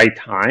thing at the right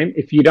time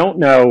if you don't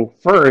know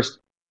first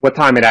what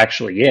time it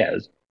actually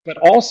is, but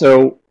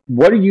also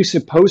what are you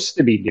supposed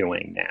to be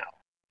doing now?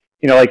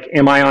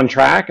 Am I on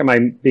track? Am I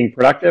being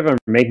productive? Am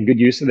I making good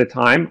use of the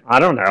time? I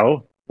don't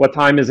know. What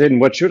time is it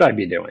and what should I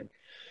be doing?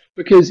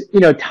 Because,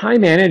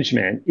 time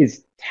management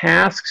is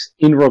tasks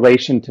in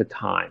relation to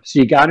time. So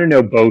you got to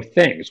know both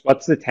things.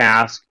 What's the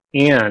task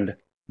and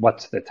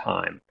what's the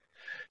time.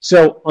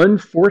 So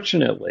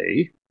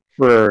unfortunately,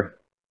 for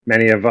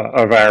many of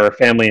our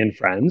family and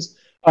friends,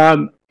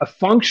 a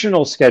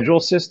functional schedule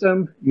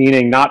system,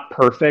 meaning not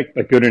perfect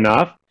but good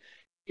enough,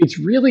 it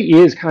really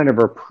is kind of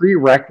a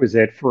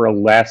prerequisite for a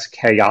less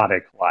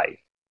chaotic life.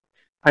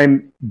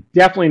 I'm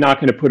definitely not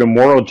going to put a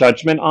moral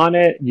judgment on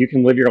it. You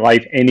can live your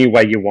life any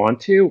way you want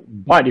to,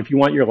 but if you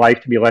want your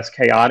life to be less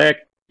chaotic,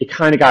 you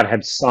kind of got to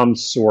have some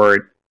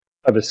sort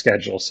of a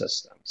schedule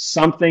system,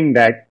 something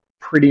that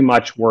pretty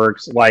much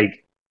works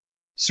like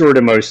sort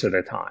of most of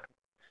the time.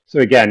 So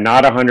again,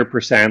 not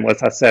 100%,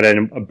 let's not set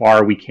a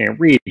bar we can't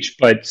reach,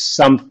 but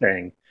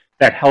something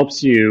that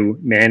helps you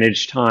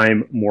manage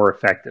time more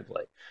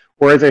effectively.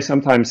 Or as I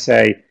sometimes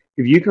say,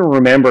 if you can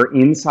remember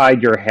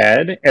inside your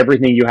head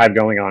everything you have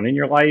going on in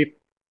your life,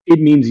 it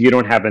means you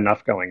don't have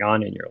enough going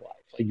on in your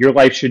life. Like your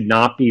life should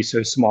not be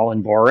so small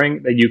and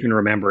boring that you can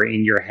remember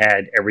in your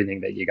head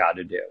everything that you got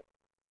to do.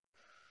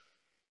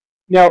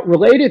 Now,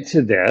 related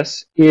to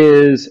this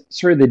is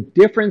sort of the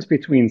difference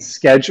between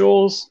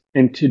schedules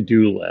and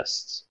to-do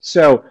lists.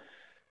 So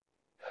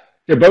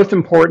they're both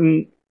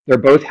important, they're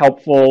both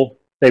helpful,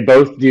 they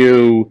both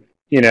do,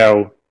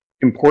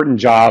 important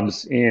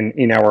jobs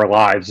in our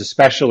lives,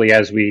 especially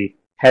as we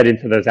head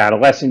into those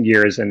adolescent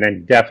years and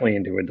then definitely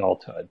into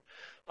adulthood.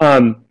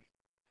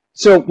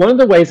 So one of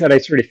the ways that I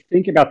sort of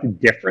think about the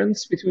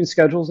difference between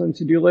schedules and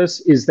to-do lists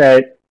is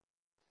that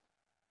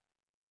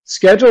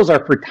schedules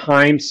are for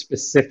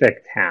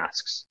time-specific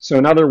tasks. So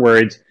in other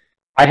words,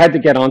 I had to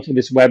get onto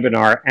this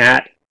webinar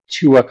at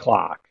 2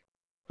 o'clock.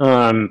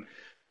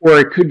 Or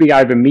it could be I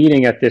have a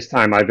meeting at this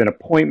time, I have an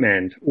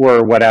appointment,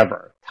 or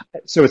whatever.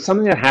 So it's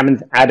something that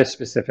happens at a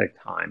specific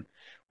time.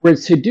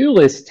 Whereas to-do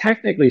lists,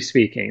 technically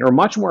speaking, are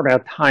much more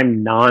about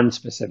time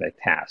non-specific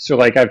tasks. So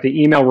like I have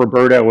to email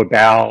Roberto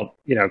about,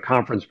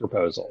 conference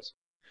proposals.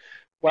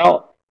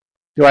 Well,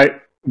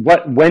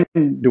 when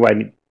do I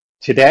need?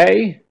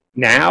 Today?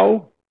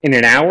 Now? In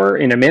an hour?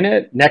 In a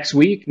minute? Next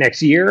week?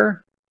 Next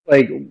year?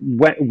 Like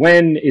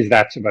when is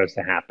that supposed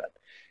to happen?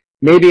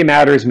 Maybe it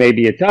matters,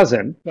 maybe it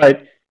doesn't,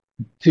 but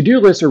to-do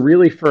lists are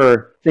really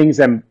for things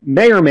that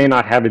may or may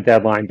not have a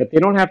deadline, but they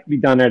don't have to be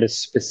done at a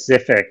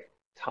specific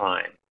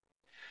time.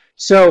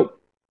 So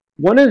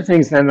one of the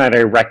things then that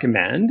I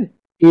recommend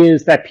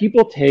is that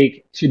people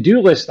take to-do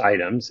list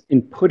items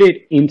and put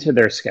it into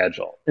their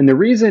schedule. And the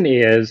reason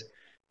is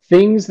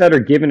things that are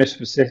given a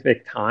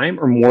specific time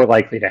are more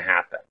likely to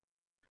happen.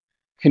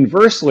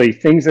 Conversely,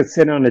 things that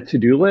sit on a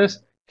to-do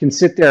list can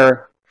sit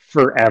there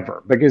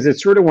forever because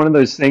it's sort of one of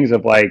those things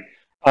of like,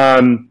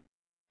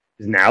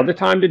 is now the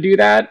time to do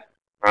that?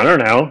 I don't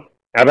know.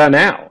 How about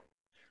now?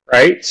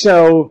 Right?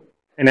 So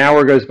an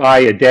hour goes by,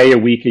 a day, a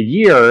week, a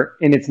year,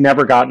 and it's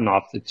never gotten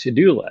off the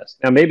to-do list.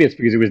 Now, maybe it's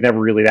because it was never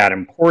really that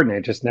important.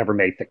 It just never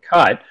made the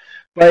cut.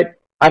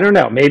 But I don't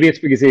know. Maybe it's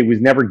because it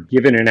was never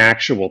given an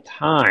actual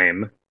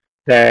time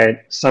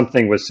that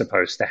something was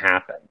supposed to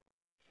happen.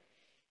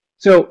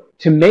 So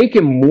to make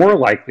it more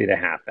likely to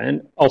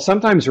happen, I'll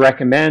sometimes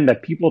recommend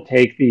that people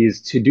take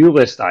these to-do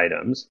list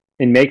items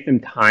and make them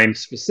time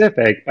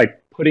specific by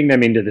putting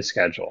them into the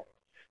schedule.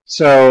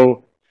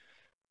 So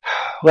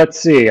let's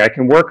see, I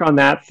can work on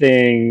that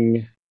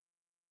thing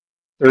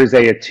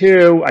Thursday at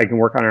 2, I can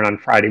work on it on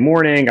Friday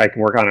morning, I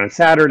can work on it on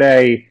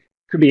Saturday,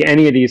 could be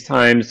any of these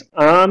times.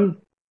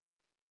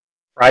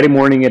 Friday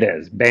morning it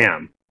is,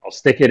 bam, I'll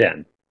stick it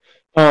in.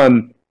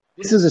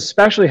 This is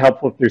especially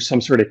helpful if there's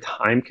some sort of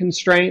time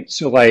constraint.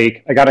 So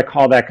like, I got to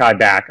call that guy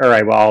back. All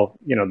right, well,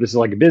 this is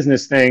like a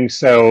business thing,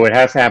 so it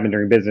has to happen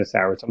during business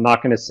hours. I'm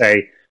not going to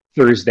say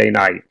Thursday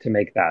night to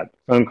make that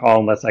phone call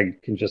unless I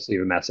can just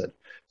leave a message.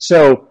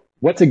 So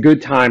what's a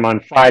good time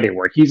on Friday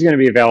where he's going to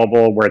be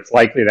available, where it's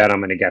likely that I'm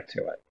going to get to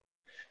it?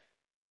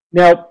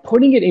 Now,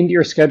 putting it into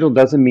your schedule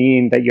doesn't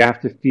mean that you have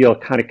to feel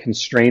kind of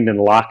constrained and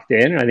locked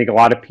in. And I think a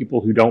lot of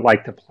people who don't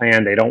like to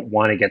plan, they don't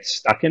want to get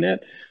stuck in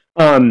it.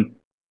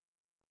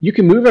 You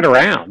can move it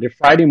around. If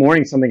Friday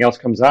morning something else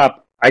comes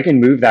up, I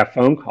can move that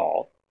phone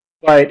call.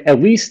 But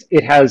at least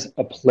it has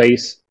a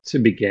place to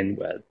begin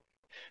with.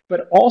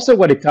 But also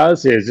what it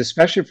does is,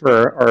 especially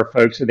for our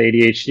folks with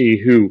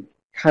ADHD who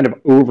kind of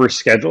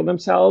overschedule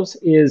themselves,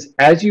 is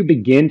as you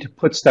begin to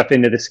put stuff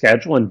into the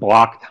schedule and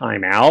block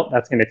time out,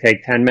 that's going to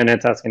take 10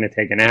 minutes, that's going to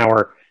take an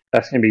hour,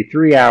 that's going to be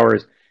 3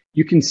 hours,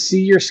 you can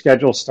see your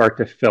schedule start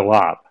to fill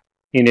up.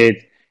 And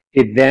it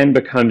then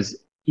becomes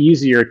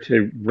easier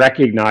to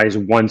recognize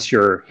once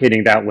you're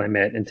hitting that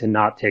limit and to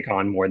not take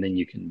on more than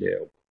you can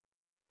do.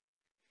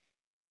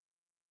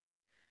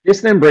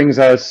 This then brings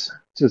us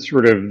to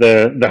sort of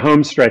the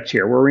home stretch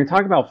here, where we're going to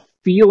talk about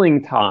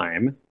feeling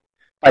time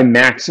by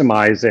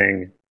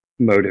maximizing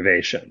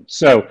motivation.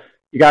 So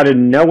you got to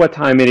know what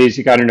time it is,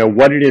 you got to know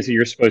what it is that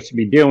you're supposed to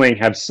be doing,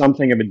 have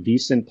something of a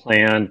decent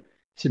plan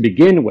to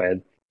begin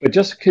with, but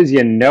just because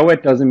you know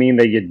it doesn't mean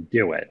that you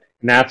do it.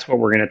 And that's what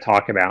we're going to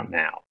talk about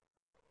now.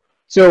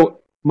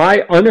 So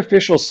my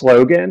unofficial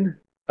slogan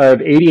of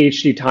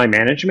ADHD time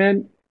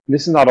management,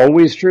 this is not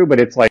always true, but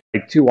it's like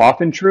too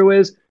often true,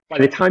 is by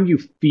the time you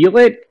feel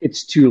it,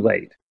 it's too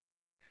late.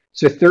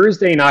 So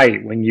Thursday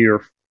night, when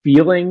you're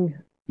feeling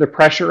the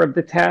pressure of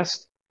the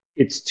test,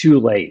 it's too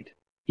late.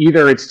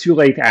 Either it's too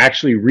late to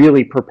actually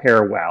really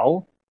prepare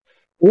well,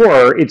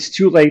 or it's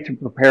too late to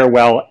prepare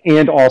well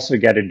and also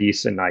get a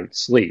decent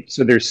night's sleep.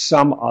 So there's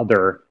some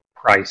other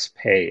price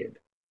paid.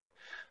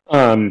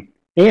 And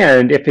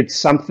if it's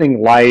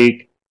something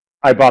like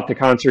I bought the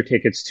concert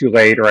tickets too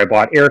late, or I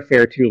bought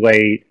airfare too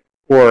late,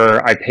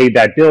 or I paid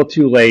that bill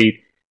too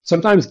late,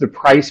 sometimes the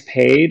price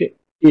paid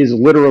is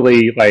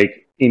literally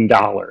like in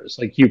dollars.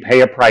 Like you pay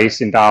a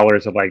price in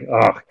dollars of like,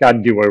 oh, got to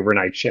do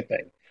overnight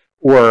shipping.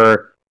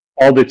 Or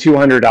all the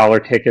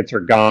 $200 tickets are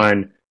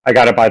gone. I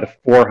got to buy the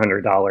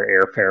 $400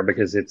 airfare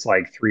because it's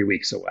like 3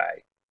 weeks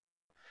away.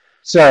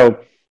 So,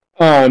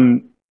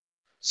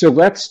 so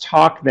let's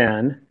talk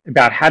then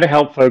about how to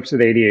help folks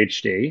with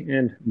ADHD,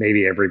 and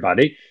maybe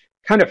everybody,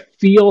 kind of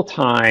feel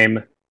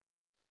time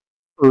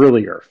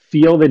earlier,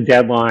 feel the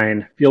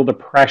deadline, feel the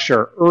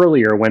pressure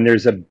earlier when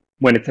it's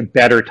a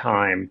better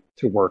time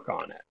to work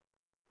on it.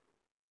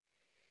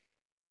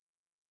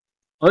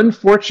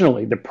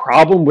 Unfortunately, the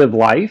problem with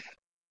life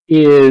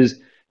is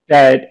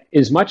that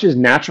as much as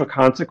natural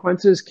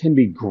consequences can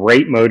be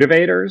great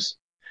motivators,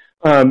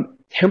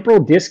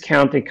 temporal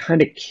discounting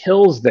kind of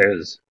kills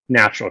those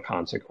natural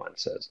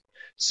consequences.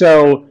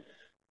 So,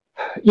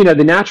 you know,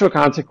 the natural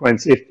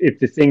consequence, if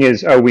the thing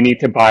is, oh, we need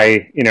to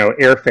buy, you know,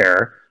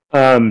 airfare,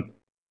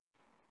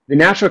 the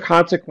natural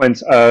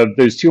consequence of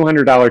those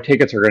 $200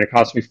 tickets are going to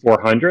cost me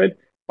 $400.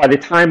 By the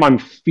time I'm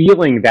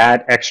feeling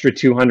that extra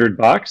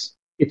 $200,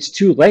 it's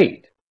too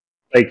late.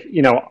 Like,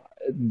 you know,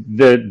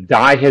 the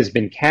die has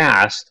been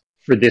cast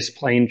for this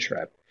plane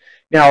trip.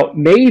 Now,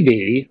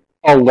 maybe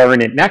I'll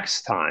learn it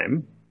next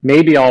time.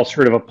 Maybe I'll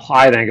sort of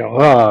apply that and go,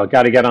 oh,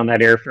 got to get on that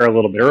airfare a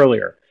little bit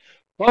earlier.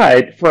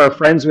 But for our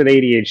friends with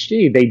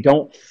ADHD, they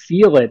don't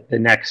feel it the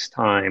next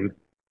time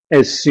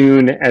as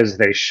soon as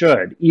they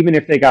should, even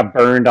if they got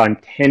burned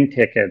on 10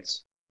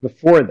 tickets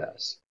before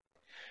this.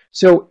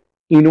 So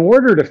in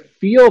order to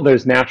feel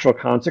those natural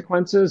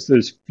consequences,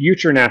 those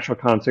future natural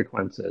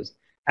consequences,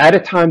 at a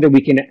time that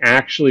we can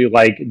actually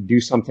like do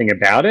something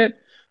about it,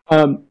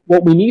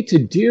 what we need to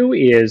do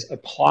is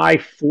apply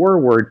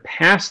forward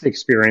past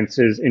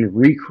experiences and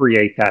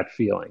recreate that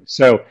feeling.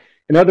 So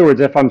in other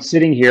words, if I'm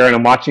sitting here and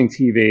I'm watching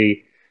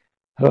TV,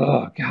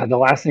 oh God, the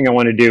last thing I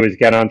want to do is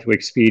get onto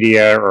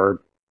Expedia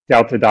or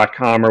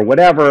Delta.com or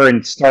whatever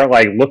and start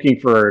like looking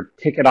for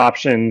ticket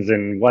options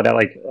and what,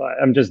 like,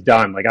 I'm just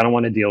done. Like, I don't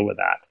want to deal with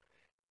that.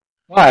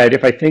 But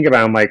if I think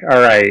about it, I'm like,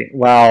 all right,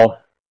 well,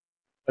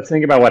 let's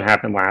think about what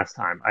happened last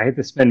time. I had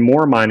to spend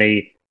more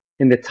money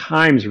and the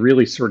times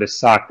really sort of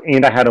sucked,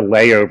 and I had a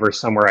layover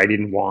somewhere I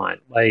didn't want.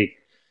 Like,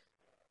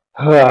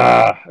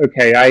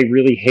 okay, I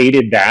really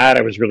hated that.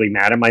 I was really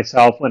mad at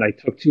myself when I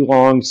took too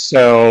long,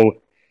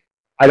 so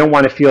I don't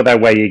want to feel that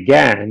way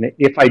again.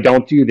 If I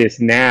don't do this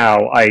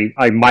now,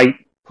 I might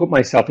put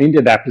myself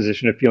into that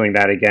position of feeling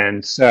that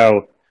again.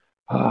 So,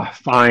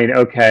 fine,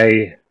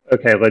 okay,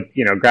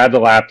 grab the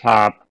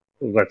laptop,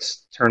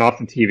 let's turn off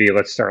the TV,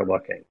 let's start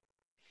looking.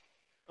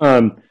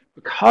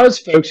 Because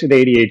folks with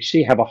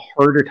ADHD have a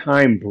harder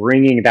time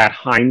bringing that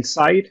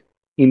hindsight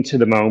into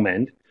the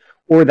moment,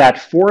 or that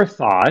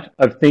forethought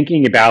of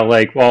thinking about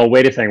like, well,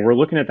 wait a second, we're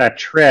looking at that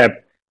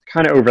trip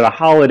kind of over the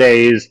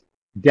holidays,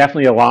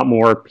 definitely a lot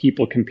more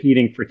people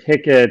competing for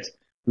tickets,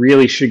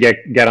 really should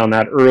get on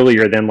that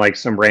earlier than like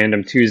some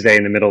random Tuesday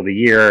in the middle of the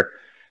year.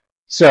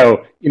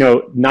 So, you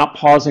know, not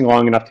pausing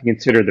long enough to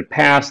consider the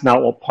past,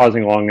 not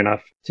pausing long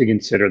enough to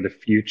consider the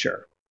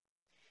future.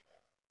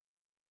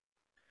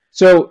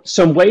 So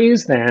some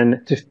ways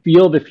then to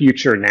feel the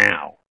future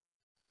now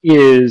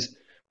is,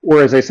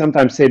 or as I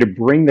sometimes say, to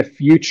bring the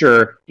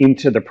future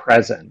into the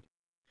present,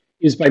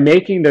 is by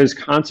making those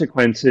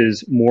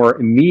consequences more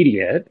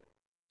immediate.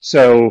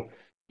 So,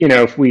 you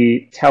know, if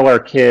we tell our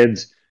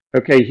kids,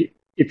 okay,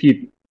 if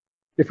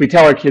we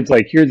tell our kids,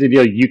 like, here's the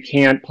deal, you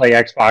can't play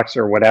Xbox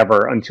or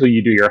whatever until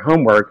you do your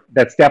homework,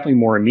 that's definitely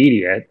more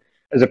immediate,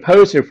 as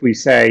opposed to if we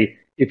say,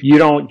 if you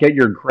don't get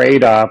your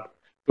grade up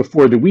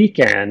before the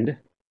weekend,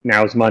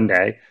 now is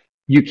Monday,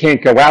 you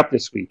can't go out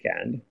this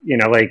weekend, you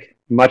know, like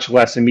much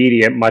less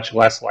immediate, much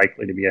less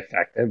likely to be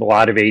effective. A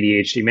lot of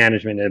ADHD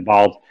management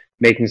involved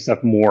making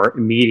stuff more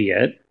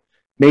immediate,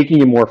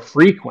 making it more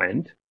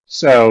frequent.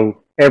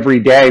 So every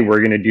day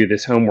we're going to do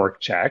this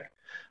homework check,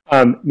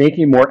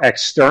 making it more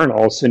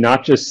external. So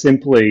not just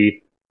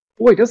simply,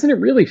 boy, doesn't it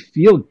really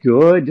feel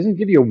good? Doesn't it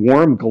give you a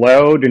warm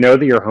glow to know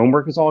that your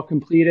homework is all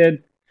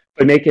completed?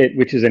 But make it,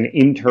 which is an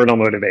internal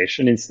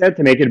motivation, instead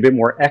to make it a bit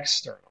more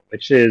external,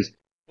 which is,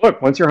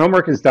 look, once your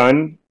homework is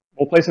done,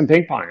 we'll play some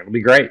ping pong. It'll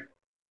be great.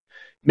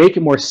 Make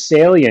it more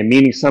salient,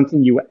 meaning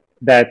something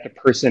that the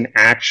person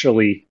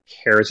actually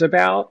cares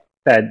about,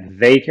 that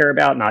they care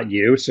about, not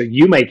you. So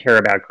you may care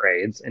about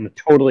grades and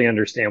totally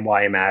understand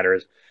why it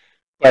matters,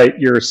 but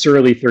your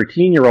surly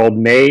 13-year-old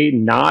may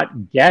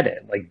not get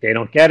it. Like, they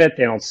don't get it,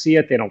 they don't see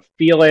it, they don't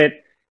feel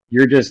it.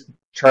 You're just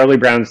Charlie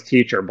Brown's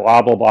teacher,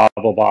 blah, blah, blah,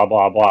 blah, blah,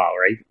 blah, blah,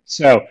 right?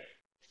 So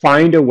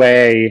find a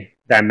way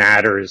that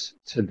matters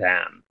to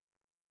them.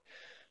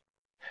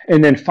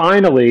 And then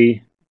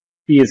finally,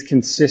 be as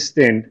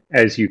consistent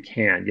as you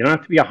can. You don't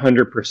have to be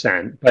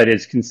 100%, but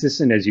as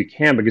consistent as you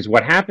can, because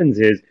what happens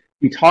is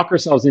we talk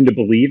ourselves into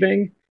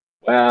believing,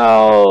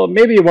 well,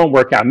 maybe it won't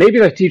work out. Maybe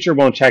the teacher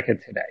won't check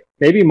it today.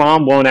 Maybe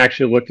mom won't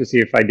actually look to see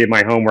if I did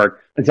my homework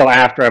until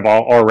after I've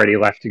already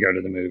left to go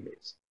to the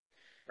movies,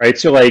 right?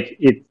 So like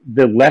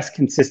the less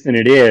consistent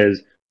it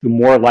is, the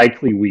more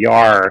likely we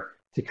are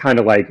to kind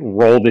of like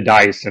roll the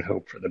dice and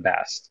hope for the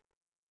best.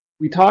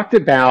 We talked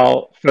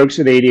about folks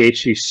with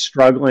ADHD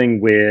struggling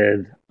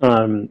with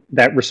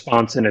that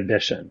response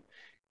inhibition.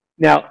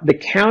 Now, the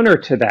counter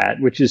to that,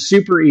 which is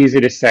super easy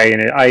to say,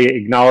 and I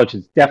acknowledge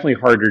it's definitely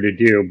harder to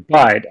do,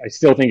 but I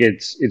still think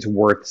it's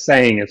worth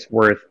saying, it's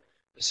worth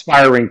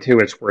aspiring to,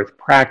 it's worth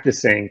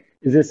practicing,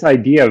 is this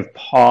idea of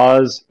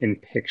pause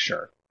and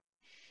picture.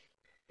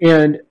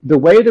 And the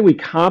way that we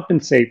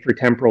compensate for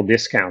temporal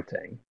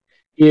discounting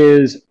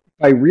is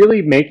by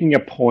really making a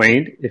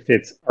point. If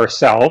it's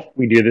ourself,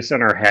 we do this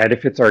in our head.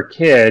 If it's our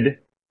kid,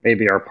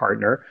 maybe our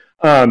partner,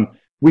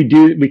 we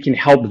can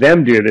help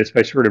them do this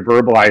by sort of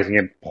verbalizing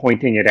it,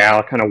 pointing it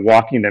out, kind of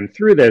walking them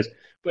through this.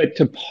 But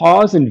to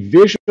pause and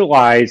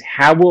visualize,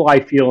 how will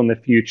I feel in the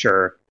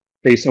future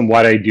based on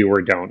what I do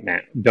or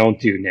don't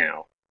do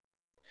now.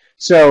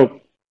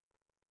 So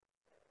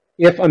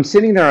if I'm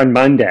sitting there on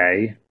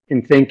Monday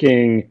and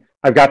thinking,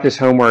 I've got this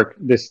homework,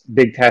 this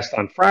big test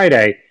on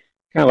Friday,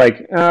 kind of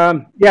like,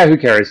 yeah, who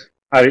cares?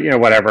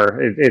 Whatever.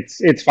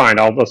 It's fine.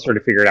 I'll sort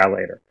of figure it out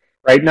later,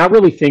 right? Not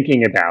really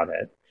thinking about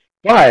it.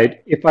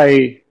 But if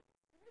I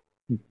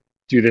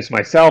do this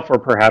myself, or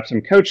perhaps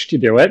I'm coached to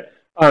do it,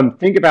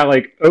 think about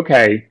like,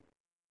 okay,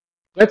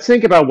 let's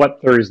think about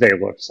what Thursday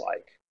looks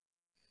like.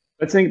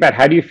 Let's think about,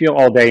 how do you feel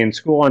all day in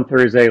school on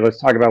Thursday? Let's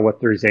talk about what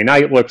Thursday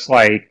night looks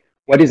like.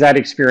 What is that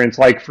experience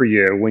like for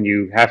you when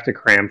you have to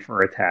cram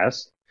for a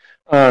test?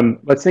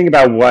 Let's think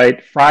about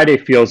what Friday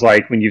feels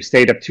like when you've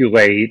stayed up too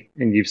late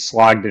and you've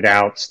slogged it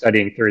out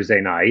studying Thursday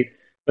night.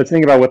 Let's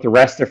think about what the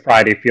rest of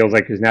Friday feels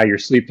like, because now you're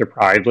sleep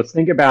deprived. Let's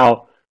think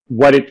about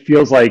what it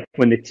feels like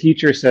when the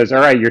teacher says,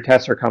 all right, your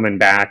tests are coming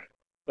back.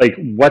 Like,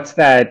 what's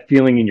that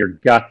feeling in your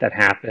gut that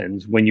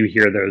happens when you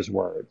hear those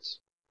words?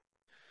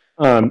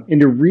 And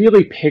to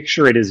really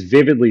picture it as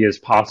vividly as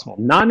possible,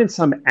 not in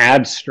some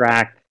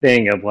abstract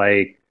thing of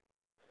like,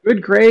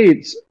 good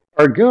grades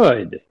are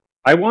good.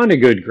 I want a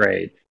good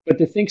grade. But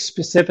to think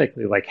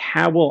specifically, like,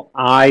 how will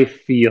I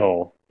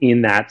feel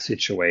in that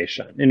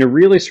situation? And to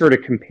really sort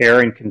of compare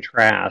and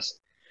contrast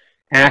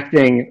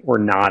acting or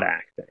not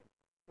acting.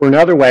 Or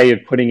another way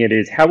of putting it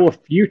is, how will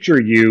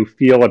future you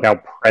feel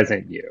about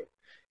present you?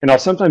 And I'll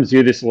sometimes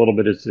do this a little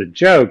bit as a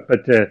joke,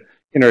 but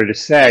to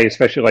say,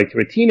 especially like to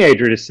a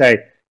teenager, to say,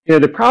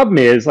 the problem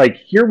is, like,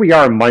 here we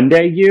are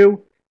Monday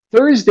you,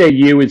 Thursday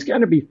you is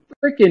going to be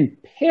freaking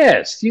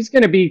pissed. He's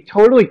going to be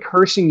totally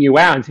cursing you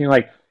out and saying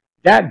like,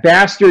 that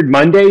bastard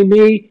Monday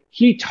me,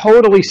 he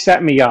totally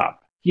set me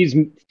up. He's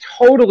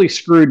totally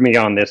screwed me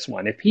on this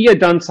one. If he had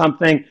done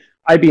something,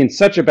 I'd be in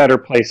such a better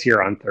place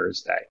here on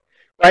Thursday.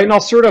 Right? And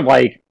I'll sort of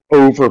like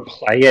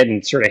overplay it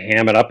and sort of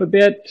ham it up a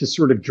bit to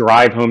sort of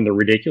drive home the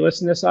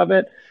ridiculousness of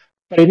it.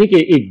 But I think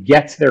it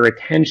gets their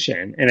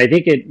attention. And I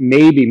think it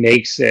maybe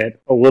makes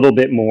it a little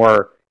bit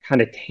more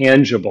kind of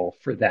tangible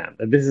for them.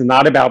 That this is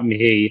not about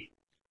me.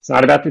 It's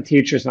not about the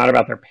teacher. It's not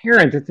about their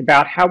parents. It's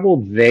about how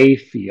will they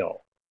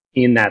feel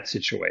in that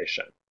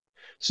situation.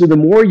 So the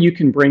more you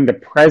can bring the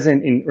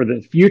present in, or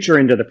the future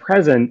into the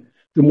present,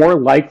 the more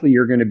likely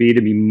you're going to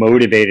be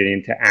motivated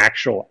into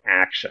actual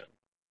action.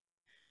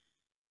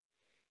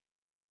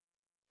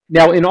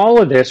 Now, in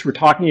all of this, we're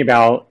talking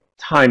about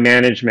time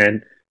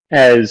management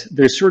as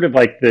there's sort of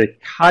like the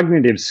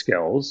cognitive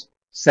skills,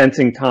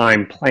 sensing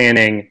time,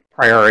 planning,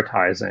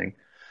 prioritizing.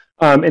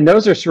 And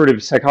those are sort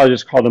of,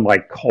 psychologists call them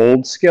like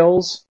cold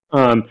skills.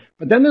 But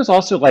then there's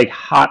also like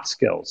hot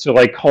skills. So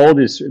like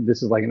this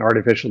is like an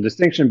artificial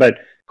distinction, but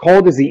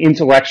cold is the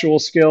intellectual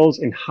skills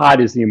and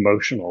hot is the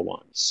emotional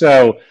ones.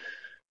 So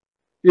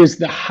there's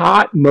the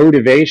hot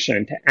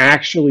motivation to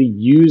actually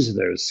use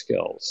those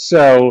skills.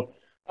 So,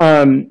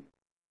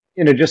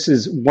 just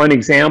as one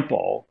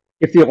example,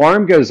 if the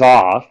alarm goes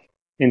off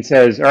and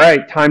says, all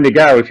right, time to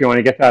go. If you want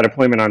to get that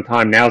appointment on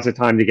time, now's the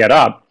time to get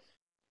up.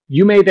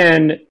 You may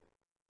then,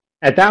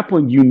 at that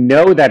point, you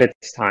know that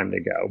it's time to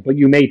go, but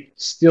you may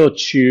still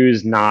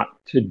choose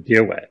not to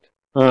do it.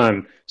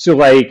 So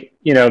like,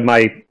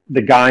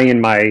 the guy in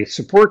my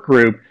support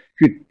group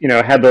who,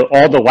 had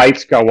all the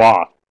lights go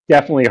off,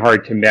 definitely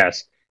hard to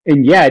miss.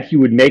 And yet he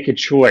would make a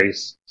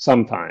choice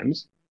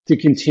sometimes to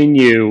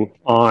continue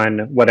on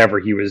whatever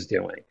he was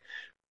doing.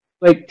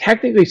 Like,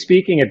 technically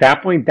speaking, at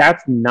that point,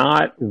 that's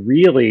not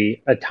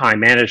really a time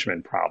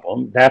management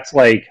problem. That's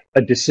like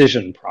a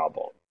decision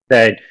problem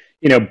that,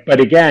 but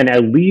again,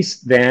 at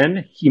least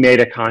then he made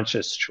a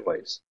conscious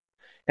choice.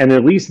 And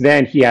at least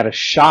then he had a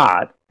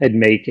shot at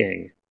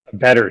making a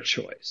better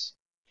choice.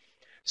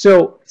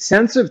 So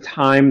sense of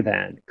time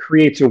then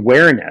creates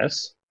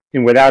awareness,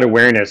 and without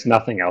awareness,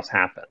 nothing else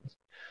happens.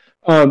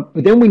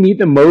 But then we need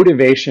the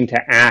motivation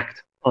to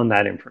act on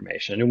that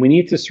information, and we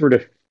need to sort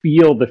of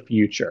feel the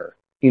future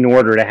in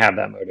order to have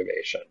that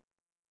motivation.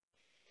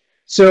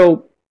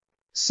 So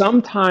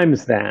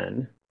sometimes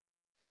then,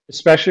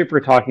 especially if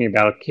we're talking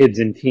about kids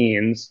and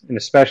teens, and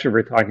especially if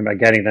we're talking about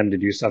getting them to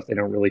do stuff they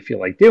don't really feel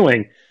like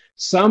doing,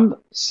 some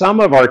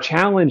of our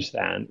challenge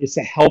then is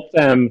to help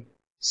them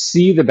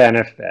see the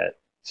benefit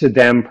to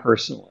them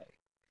personally.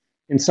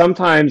 And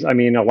sometimes, I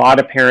mean, a lot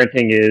of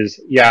parenting is,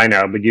 yeah, I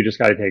know, but you just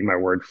got to take my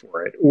word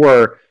for it.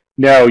 Or,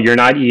 no, you're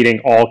not eating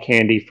all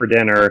candy for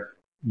dinner.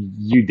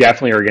 You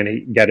definitely are going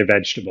to get a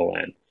vegetable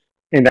in.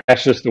 And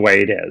that's just the way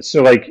it is.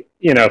 So, like,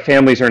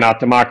 families are not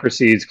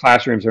democracies,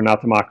 classrooms are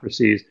not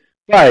democracies.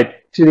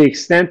 But to the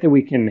extent that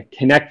we can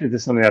connect it to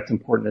something that's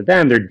important to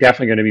them, they're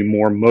definitely going to be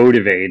more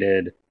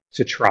motivated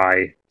to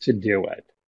try to do it.